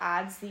also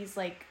adds these,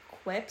 like,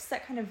 quips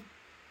that kind of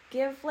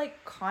give,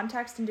 like,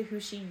 context into who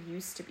she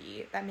used to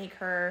be, that make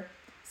her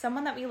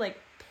someone that we, like,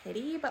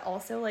 pity, but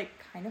also, like,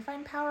 kind of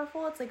find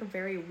powerful. It's, like, a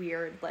very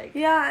weird, like...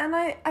 Yeah, and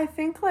I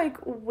think, like,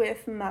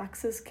 with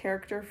Max's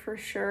character, for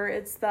sure,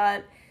 it's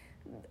that...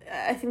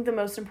 I think the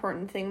most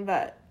important thing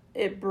that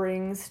it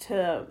brings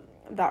to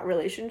that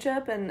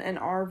relationship and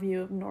our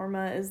view of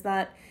Norma is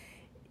that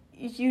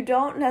you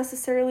don't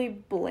necessarily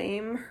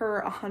blame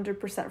her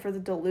 100% for the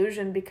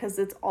delusion, because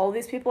it's all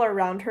these people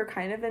around her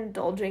kind of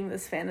indulging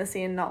this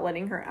fantasy and not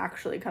letting her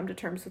actually come to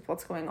terms with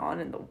what's going on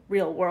in the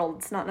real world.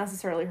 It's not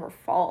necessarily her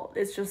fault.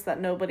 It's just that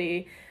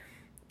nobody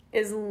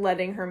is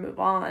letting her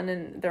move on,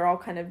 and they're all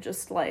kind of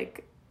just,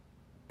 like,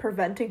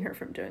 preventing her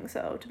from doing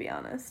so, to be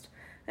honest.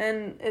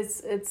 And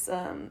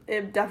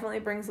it definitely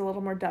brings a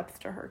little more depth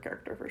to her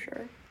character, for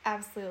sure.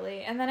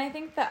 Absolutely. And then I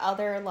think the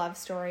other love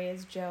story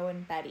is Joe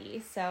and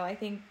Betty. So I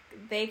think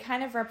they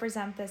kind of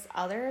represent this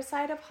other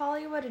side of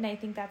Hollywood, and I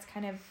think that's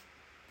kind of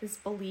this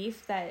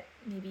belief that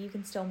maybe you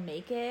can still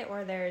make it,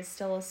 or there's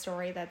still a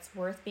story that's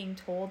worth being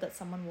told that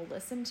someone will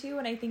listen to.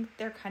 And I think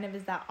there kind of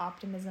is that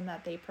optimism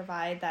that they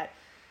provide, that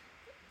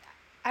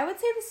I would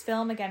say this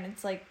film, again,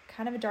 it's, like,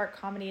 kind of a dark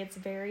comedy. It's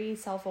very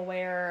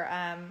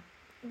self-aware,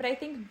 but I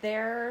think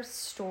their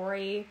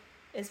story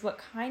is what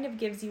kind of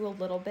gives you a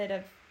little bit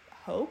of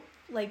hope.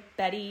 Like,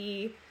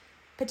 Betty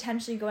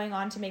potentially going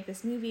on to make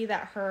this movie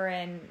that her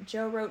and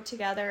Joe wrote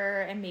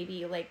together, and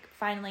maybe like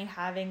finally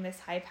having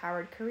this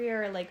high-powered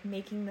career, like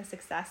making the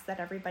success that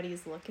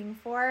everybody's looking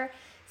for,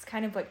 is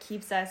kind of what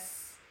keeps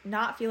us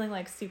not feeling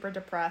like super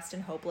depressed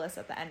and hopeless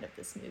at the end of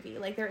this movie.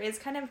 Like there is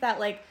kind of that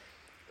like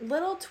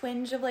little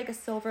twinge of like a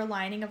silver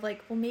lining of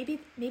like, well, maybe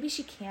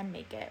she can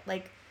make it.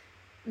 Like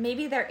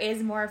maybe there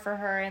is more for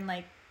her, and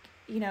like,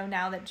 you know,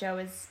 now that Joe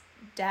is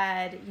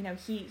dead, you know,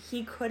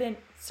 he couldn't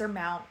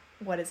surmount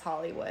what is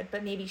Hollywood,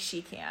 but maybe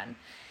she can.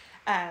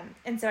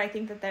 And so I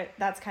think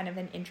that's kind of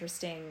an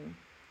interesting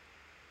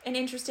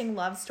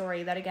love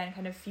story that again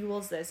kind of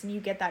fuels this, and you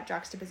get that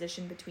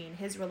juxtaposition between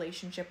his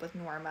relationship with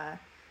Norma,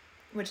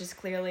 which is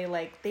clearly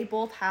like they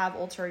both have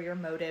ulterior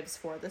motives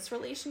for this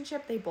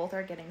relationship. They both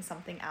are getting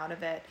something out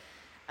of it.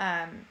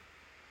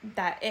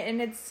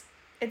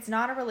 It's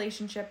not a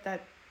relationship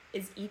that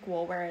is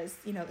equal, whereas,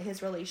 you know,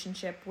 his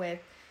relationship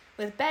with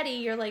Betty,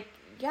 you're like,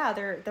 yeah,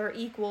 they're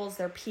equals,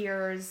 they're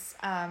peers.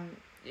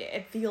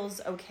 It feels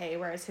okay,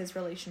 whereas his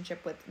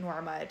relationship with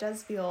Norma, it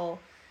does feel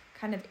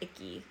kind of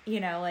icky,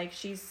 you know, like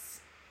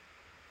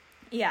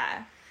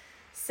yeah.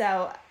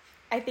 So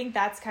I think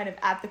that's kind of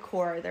at the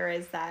core, there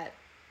is that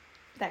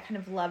kind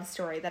of love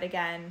story that,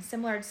 again,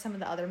 similar to some of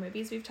the other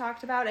movies we've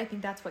talked about, I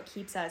think that's what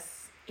keeps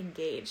us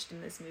engaged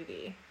in this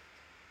movie.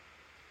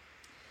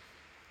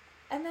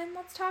 And then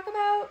let's talk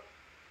about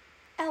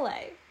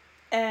LA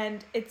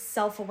and its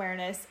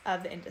self-awareness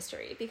of the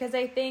industry, because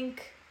I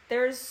think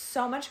there's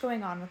so much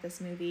going on with this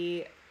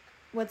movie.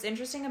 What's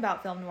interesting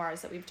about film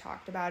noirs that we've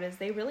talked about is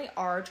they really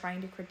are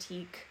trying to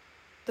critique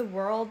the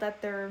world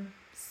that they're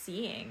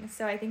seeing.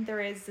 So I think there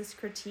is this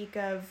critique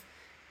of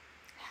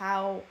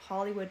how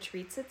Hollywood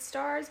treats its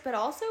stars, but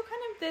also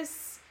kind of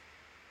this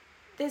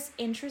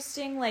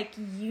interesting, like,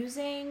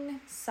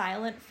 using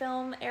silent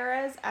film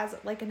eras as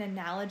like an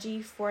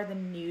analogy for the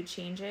new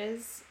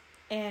changes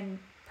and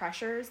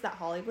pressures that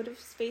Hollywood was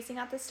facing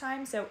at this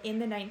time. So in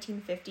the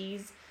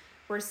 1950s,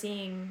 we're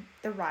seeing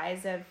the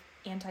rise of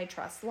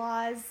antitrust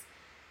laws.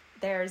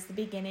 There's the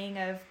beginning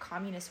of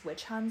communist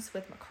witch hunts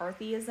with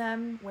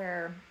McCarthyism,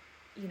 where,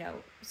 you know,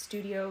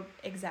 studio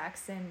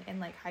execs and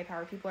like high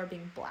power people are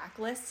being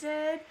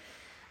blacklisted.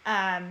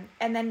 And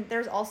then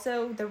there's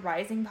also the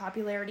rising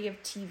popularity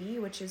of TV,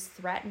 which is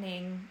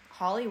threatening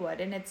Hollywood.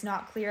 And it's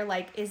not clear,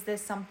 like, is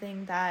this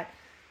something that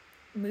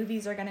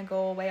movies are going to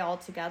go away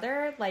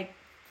altogether, like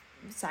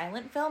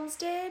silent films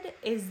did?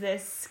 Is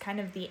this kind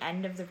of the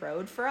end of the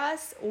road for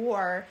us?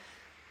 Or,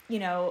 you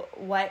know,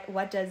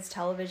 what does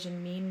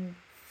television mean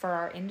for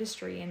our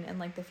industry and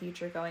like the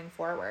future going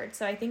forward?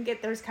 So I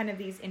think there's kind of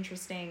these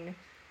interesting,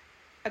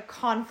 a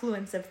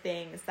confluence of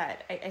things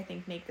that I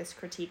think make this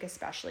critique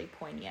especially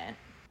poignant.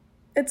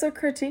 It's a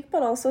critique,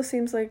 but also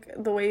seems like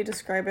the way you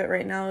describe it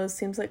right now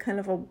seems like kind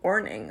of a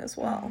warning as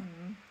well.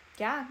 Mm-hmm.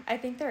 Yeah, I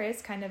think there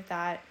is kind of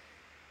that.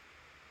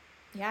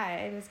 Yeah,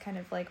 it is kind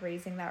of like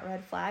raising that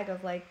red flag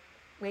of like,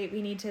 wait,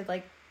 we need to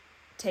like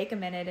take a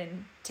minute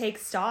and take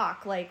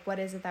stock. Like, what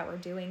is it that we're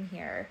doing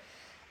here?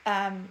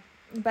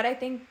 But I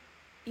think,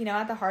 you know,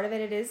 at the heart of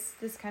it, it is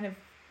this kind of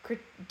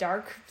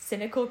dark,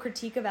 cynical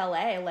critique of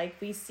LA. Like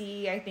we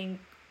see, I think,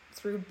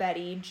 through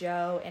Betty,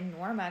 Joe, and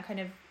Norma,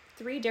 kind of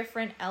 3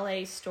 different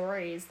LA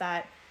stories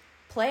that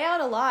play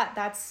out a lot.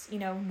 That's, you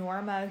know,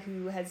 Norma,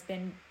 who has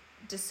been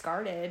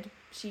discarded.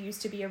 She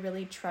used to be a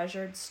really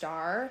treasured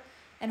star,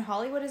 and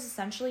Hollywood has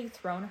essentially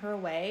thrown her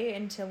away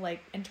and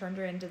turned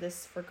her into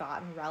this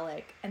forgotten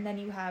relic. And then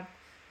you have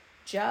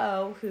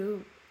Joe,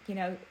 who, you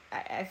know,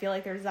 I feel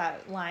like there's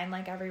that line,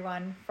 like,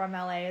 everyone from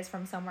LA is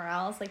from somewhere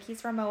else. Like,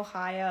 he's from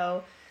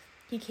Ohio.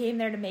 He came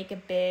there to make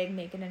it big,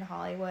 make it in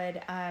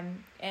Hollywood.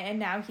 And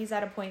now he's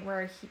at a point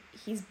where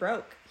he's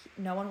broke.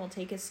 No one will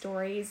take his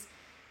stories.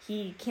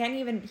 He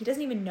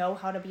doesn't even know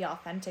how to be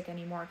authentic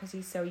anymore because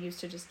he's so used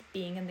to just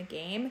being in the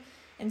game.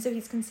 And so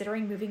he's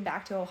considering moving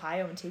back to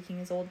Ohio and taking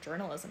his old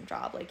journalism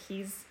job. Like,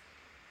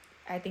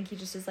 I think he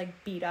just is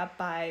like beat up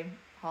by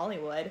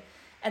Hollywood.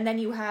 And then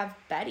you have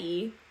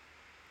Betty,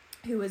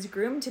 who was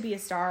groomed to be a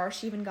star.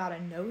 She even got a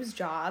nose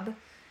job.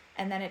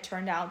 And then it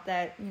turned out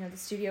that, you know, the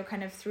studio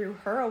kind of threw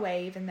her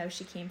away, even though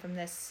she came from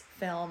this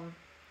film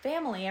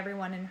family.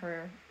 Everyone in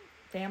her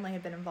family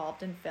had been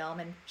involved in film,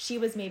 and she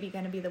was maybe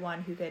going to be the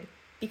one who could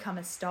become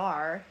a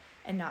star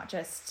and not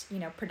just, you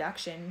know,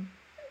 production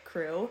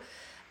crew.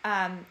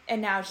 And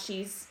now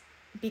she's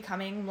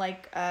becoming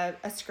like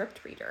a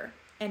script reader,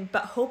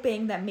 but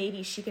hoping that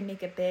maybe she can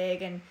make it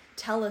big and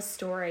tell a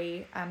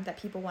story that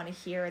people want to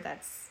hear,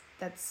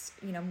 that's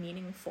you know,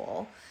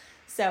 meaningful.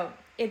 So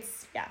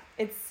it's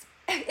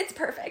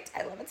perfect.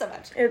 I love it so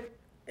much.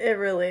 It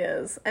really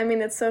is. I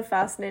mean, it's so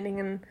fascinating,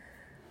 and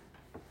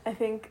I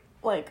think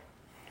like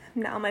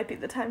now might be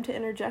the time to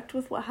interject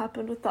with what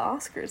happened with the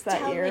Oscars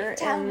that year.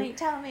 Tell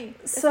me.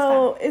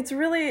 So it's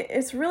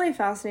really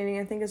fascinating.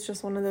 I think it's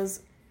just one of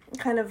those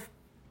kind of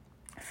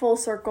full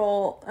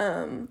circle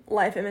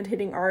life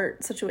imitating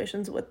art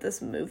situations with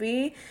this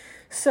movie.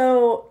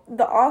 So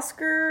the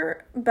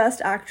Oscar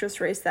Best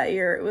Actress race that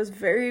year, it was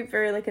very,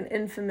 very like an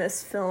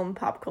infamous film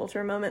pop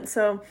culture moment.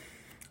 So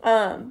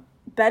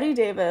Bette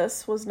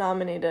Davis was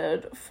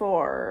nominated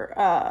for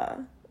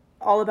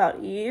All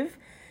About Eve,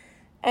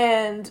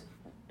 and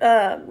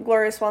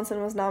Gloria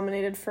Swanson was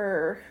nominated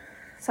for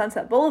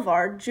Sunset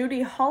Boulevard.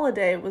 Judy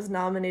Holliday was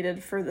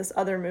nominated for this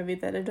other movie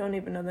that I don't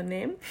even know the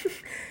name.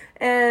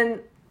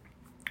 And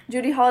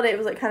Judy Holliday,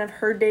 was like kind of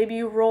her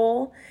debut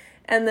role.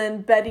 And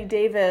then Bette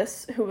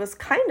Davis, who was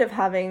kind of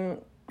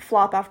having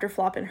flop after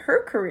flop in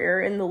her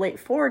career in the late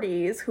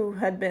 40s, who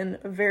had been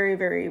a very,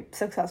 very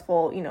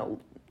successful, you know,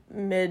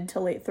 mid to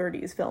late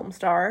 30s film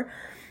star,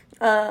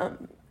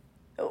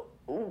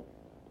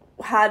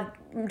 had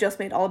just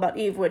made All About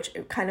Eve, which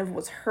kind of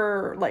was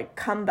her, like,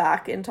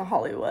 comeback into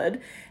Hollywood.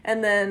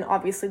 And then,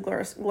 obviously,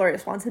 Gloria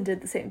Swanson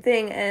did the same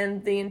thing,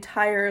 and the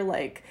entire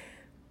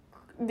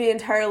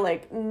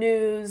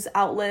news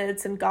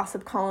outlets and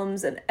gossip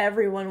columns and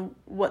everyone,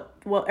 what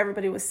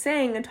everybody was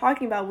saying and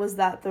talking about was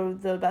that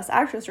the Best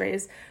Actress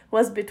race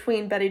was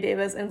between Bette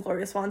Davis and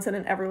Gloria Swanson,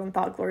 and everyone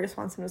thought Gloria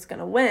Swanson was going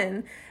to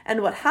win.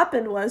 And what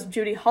happened was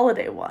Judy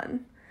Holliday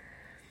won.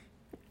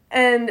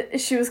 And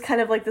she was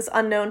kind of like this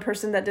unknown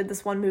person that did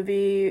this one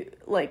movie,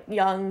 like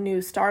young, new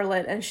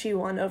starlet, and she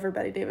won over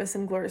Bette Davis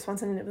and Gloria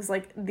Swanson, and it was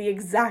like the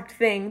exact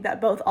thing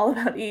that both All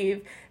About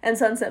Eve and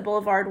Sunset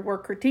Boulevard were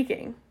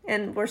critiquing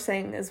and were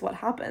saying is what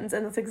happens,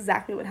 and that's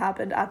exactly what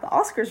happened at the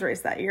Oscars race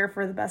that year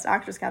for the Best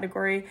Actress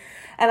category.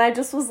 And I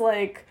just was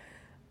like,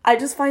 I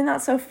just find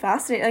that so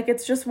fascinating. Like,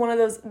 it's just one of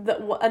those,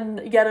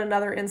 yet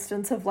another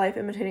instance of life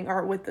imitating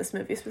art with this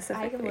movie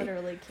specifically. I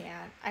literally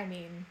can't. I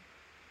mean,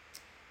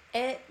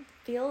 it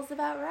feels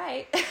about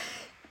right.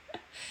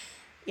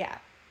 Yeah.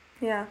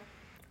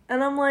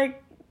 And I'm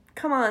like,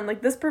 come on,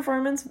 like, this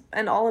performance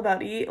and All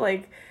About Eve,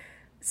 like,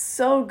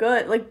 so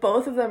good. Like,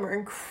 both of them are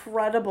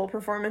incredible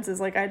performances.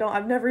 Like,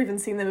 I've never even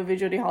seen the movie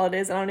Judy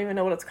Holiday's. I don't even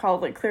know what it's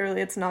called. Like,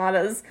 clearly it's not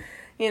as,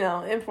 you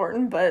know,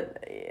 important,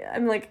 but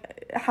I'm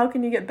like, how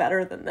can you get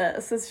better than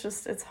this?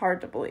 It's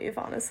hard to believe,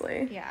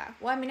 honestly. Yeah.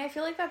 Well, I mean, I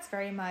feel like that's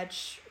very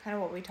much kind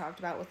of what we talked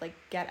about with, like,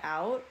 Get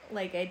Out.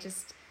 Like,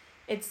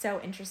 it's so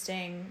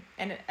interesting,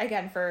 and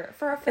again, for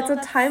a film, it's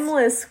a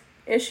timeless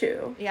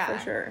issue. Yeah, for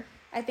sure.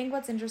 I think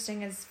what's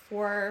interesting is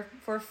for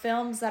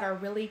films that are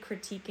really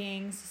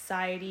critiquing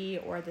society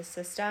or the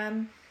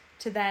system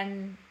to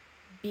then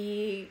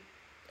be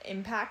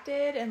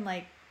impacted, and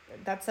like,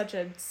 that's such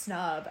a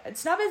snub.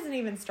 Snub isn't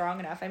even strong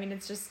enough. I mean,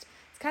 it's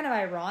kind of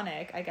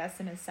ironic, I guess,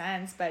 in a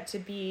sense, but to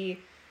be,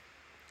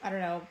 I don't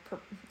know,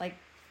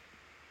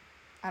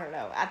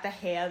 at the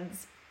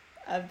hands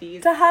of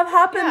these, to have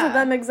happened to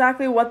them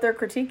exactly what they're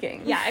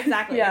critiquing. Yeah,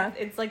 exactly. Yeah.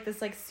 It's like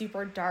this like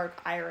super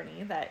dark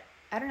irony that,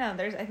 I don't know,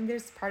 I think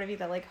there's part of you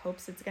that like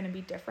hopes it's going to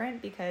be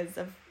different because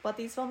of what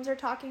these films are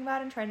talking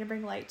about and trying to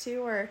bring light to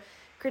or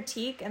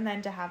critique, and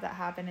then to have that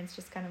happen, it's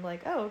just kind of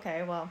like, oh,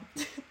 okay, well,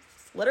 it's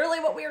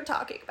literally what we were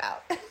talking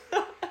about.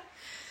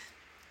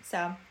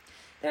 So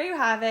there you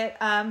have it.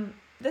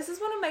 This is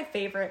one of my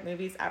favorite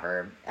movies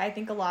ever. I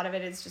think a lot of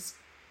it is just,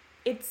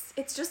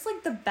 it's just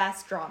like the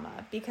best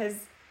drama, because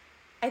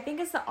I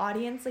think as the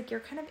audience, like, you're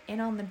kind of in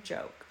on the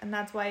joke, and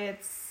that's why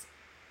it's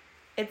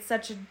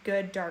such a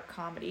good dark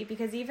comedy,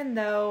 because even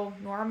though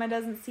Norma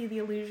doesn't see the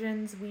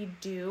illusions, we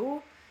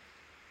do.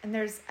 And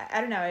I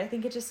don't know, I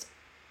think it just,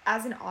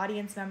 as an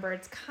audience member,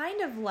 it's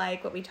kind of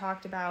like what we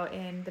talked about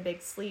in The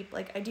Big Sleep.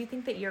 Like, I do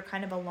think that you're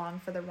kind of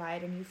along for the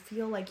ride, and you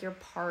feel like you're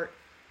part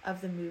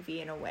of the movie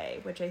in a way,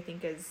 which I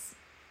think is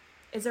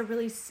a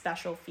really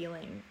special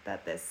feeling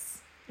that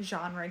this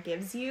genre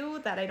gives you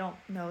that I don't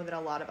know that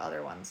a lot of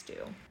other ones do.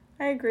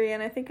 I agree,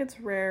 and I think it's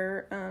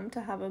rare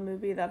to have a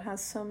movie that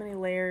has so many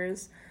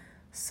layers,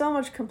 so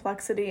much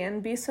complexity,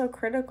 and be so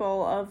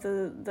critical of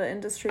the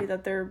industry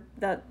that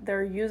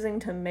they're using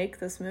to make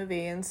this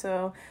movie. And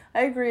so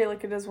I agree,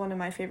 like, it is one of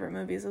my favorite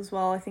movies as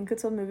well. I think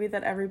it's a movie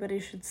that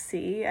everybody should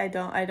see. I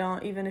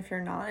don't even if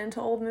you're not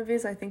into old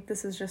movies, I think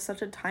this is just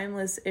such a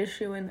timeless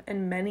issue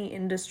in many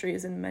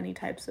industries and many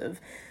types of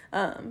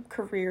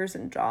careers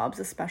and jobs,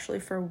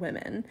 especially for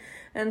women.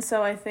 And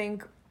so I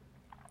think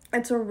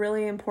it's a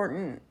really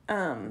important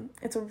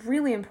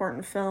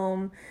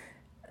film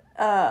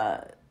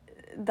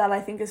that I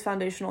think is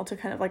foundational to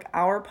kind of like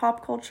our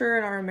pop culture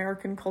and our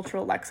American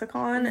cultural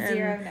lexicon.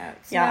 Zero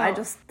notes. Yeah,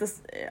 no.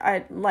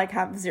 I like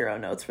have zero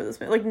notes for this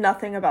movie. Like,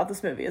 nothing about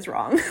this movie is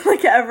wrong.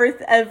 Like,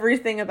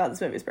 everything about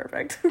this movie is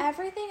perfect.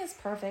 Everything is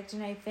perfect,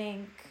 and I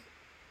think,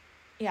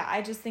 yeah,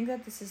 I just think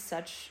that this is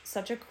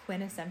such a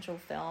quintessential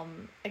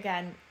film.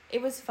 Again,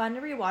 it was fun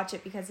to rewatch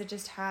it because it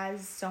just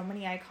has so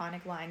many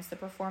iconic lines. The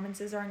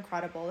performances are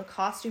incredible. The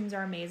costumes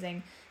are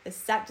amazing. The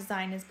set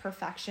design is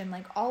perfection.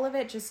 Like, all of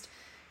it just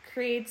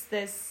creates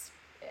this,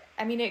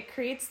 I mean, it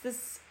creates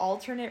this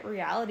alternate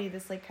reality,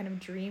 this like kind of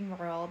dream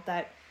world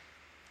that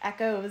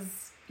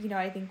echoes, you know,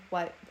 I think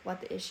what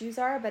the issues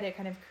are, but it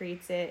kind of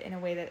creates it in a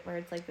way where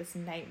it's like this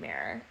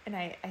nightmare. And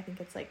I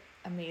think it's like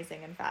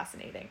amazing and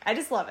fascinating. I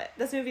just love it.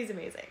 This movie's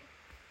amazing.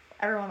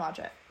 Everyone watch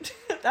it.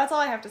 That's all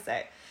I have to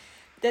say.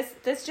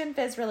 This Gin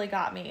Fizz really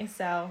got me,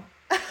 so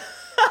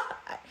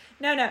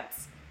no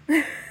notes.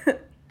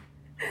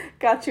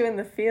 Got you in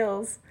the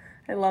feels.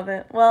 I love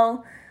it.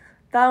 Well,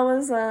 that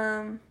was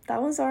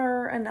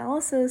our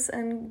analysis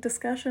and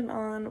discussion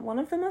on one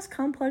of the most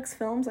complex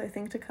films, I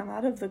think, to come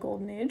out of the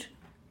Golden Age.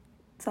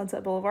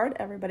 Sunset Boulevard.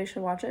 Everybody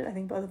should watch it. I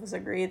think both of us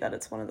agree that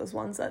it's one of those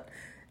ones that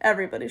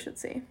everybody should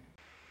see.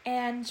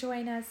 And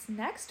join us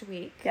next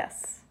week.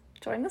 Yes.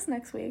 Join us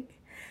next week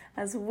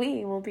as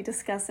we will be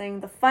discussing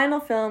the final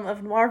film of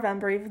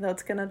Noirvember, even though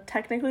it's going to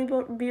technically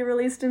be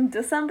released in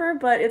December,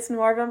 but it's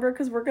Noirvember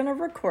because we're going to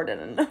record it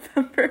in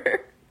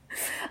November.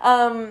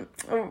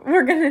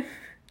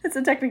 It's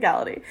a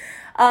technicality.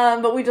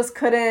 But we just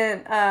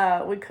couldn't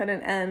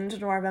end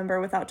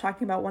Noirvember without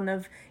talking about one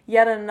of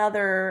yet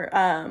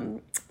another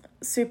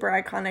super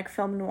iconic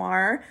film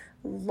noir,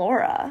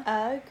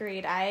 Laura.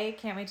 Agreed. I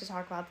can't wait to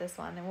talk about this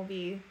one. It will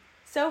be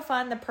so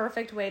fun. The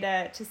perfect way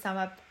to sum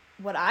up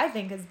what I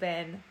think has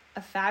been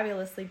a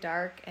fabulously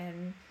dark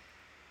and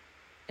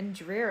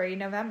dreary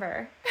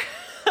November.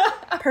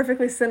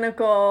 Perfectly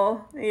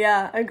cynical.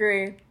 Yeah,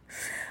 agree.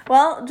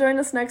 Well, join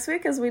us next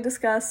week as we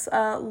discuss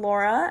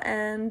Laura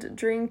and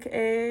drink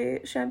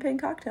a champagne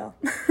cocktail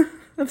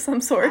of some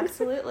sort.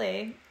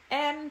 Absolutely.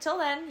 And until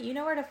then, you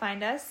know where to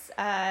find us.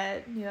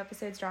 New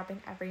episodes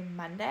dropping every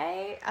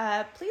Monday.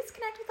 Please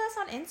connect with us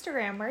on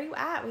Instagram. Where are you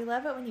at? We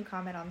love it when you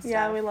comment on stuff.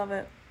 Yeah, we love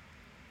it.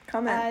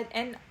 Comment.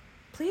 And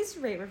please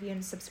rate, review,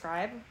 and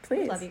subscribe.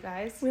 Please. We love you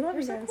guys. We love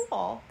You're you guys. so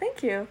cool.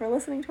 Thank you for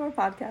listening to our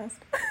podcast.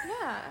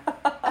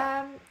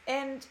 Yeah.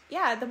 And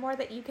yeah, the more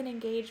that you can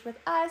engage with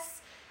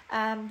us,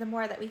 the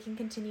more that we can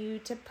continue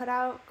to put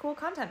out cool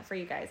content for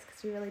you guys,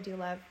 because we really do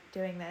love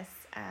doing this.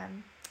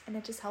 And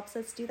it just helps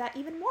us do that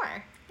even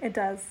more. It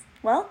does.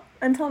 Well,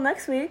 until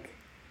next week,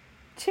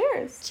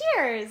 cheers.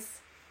 Cheers!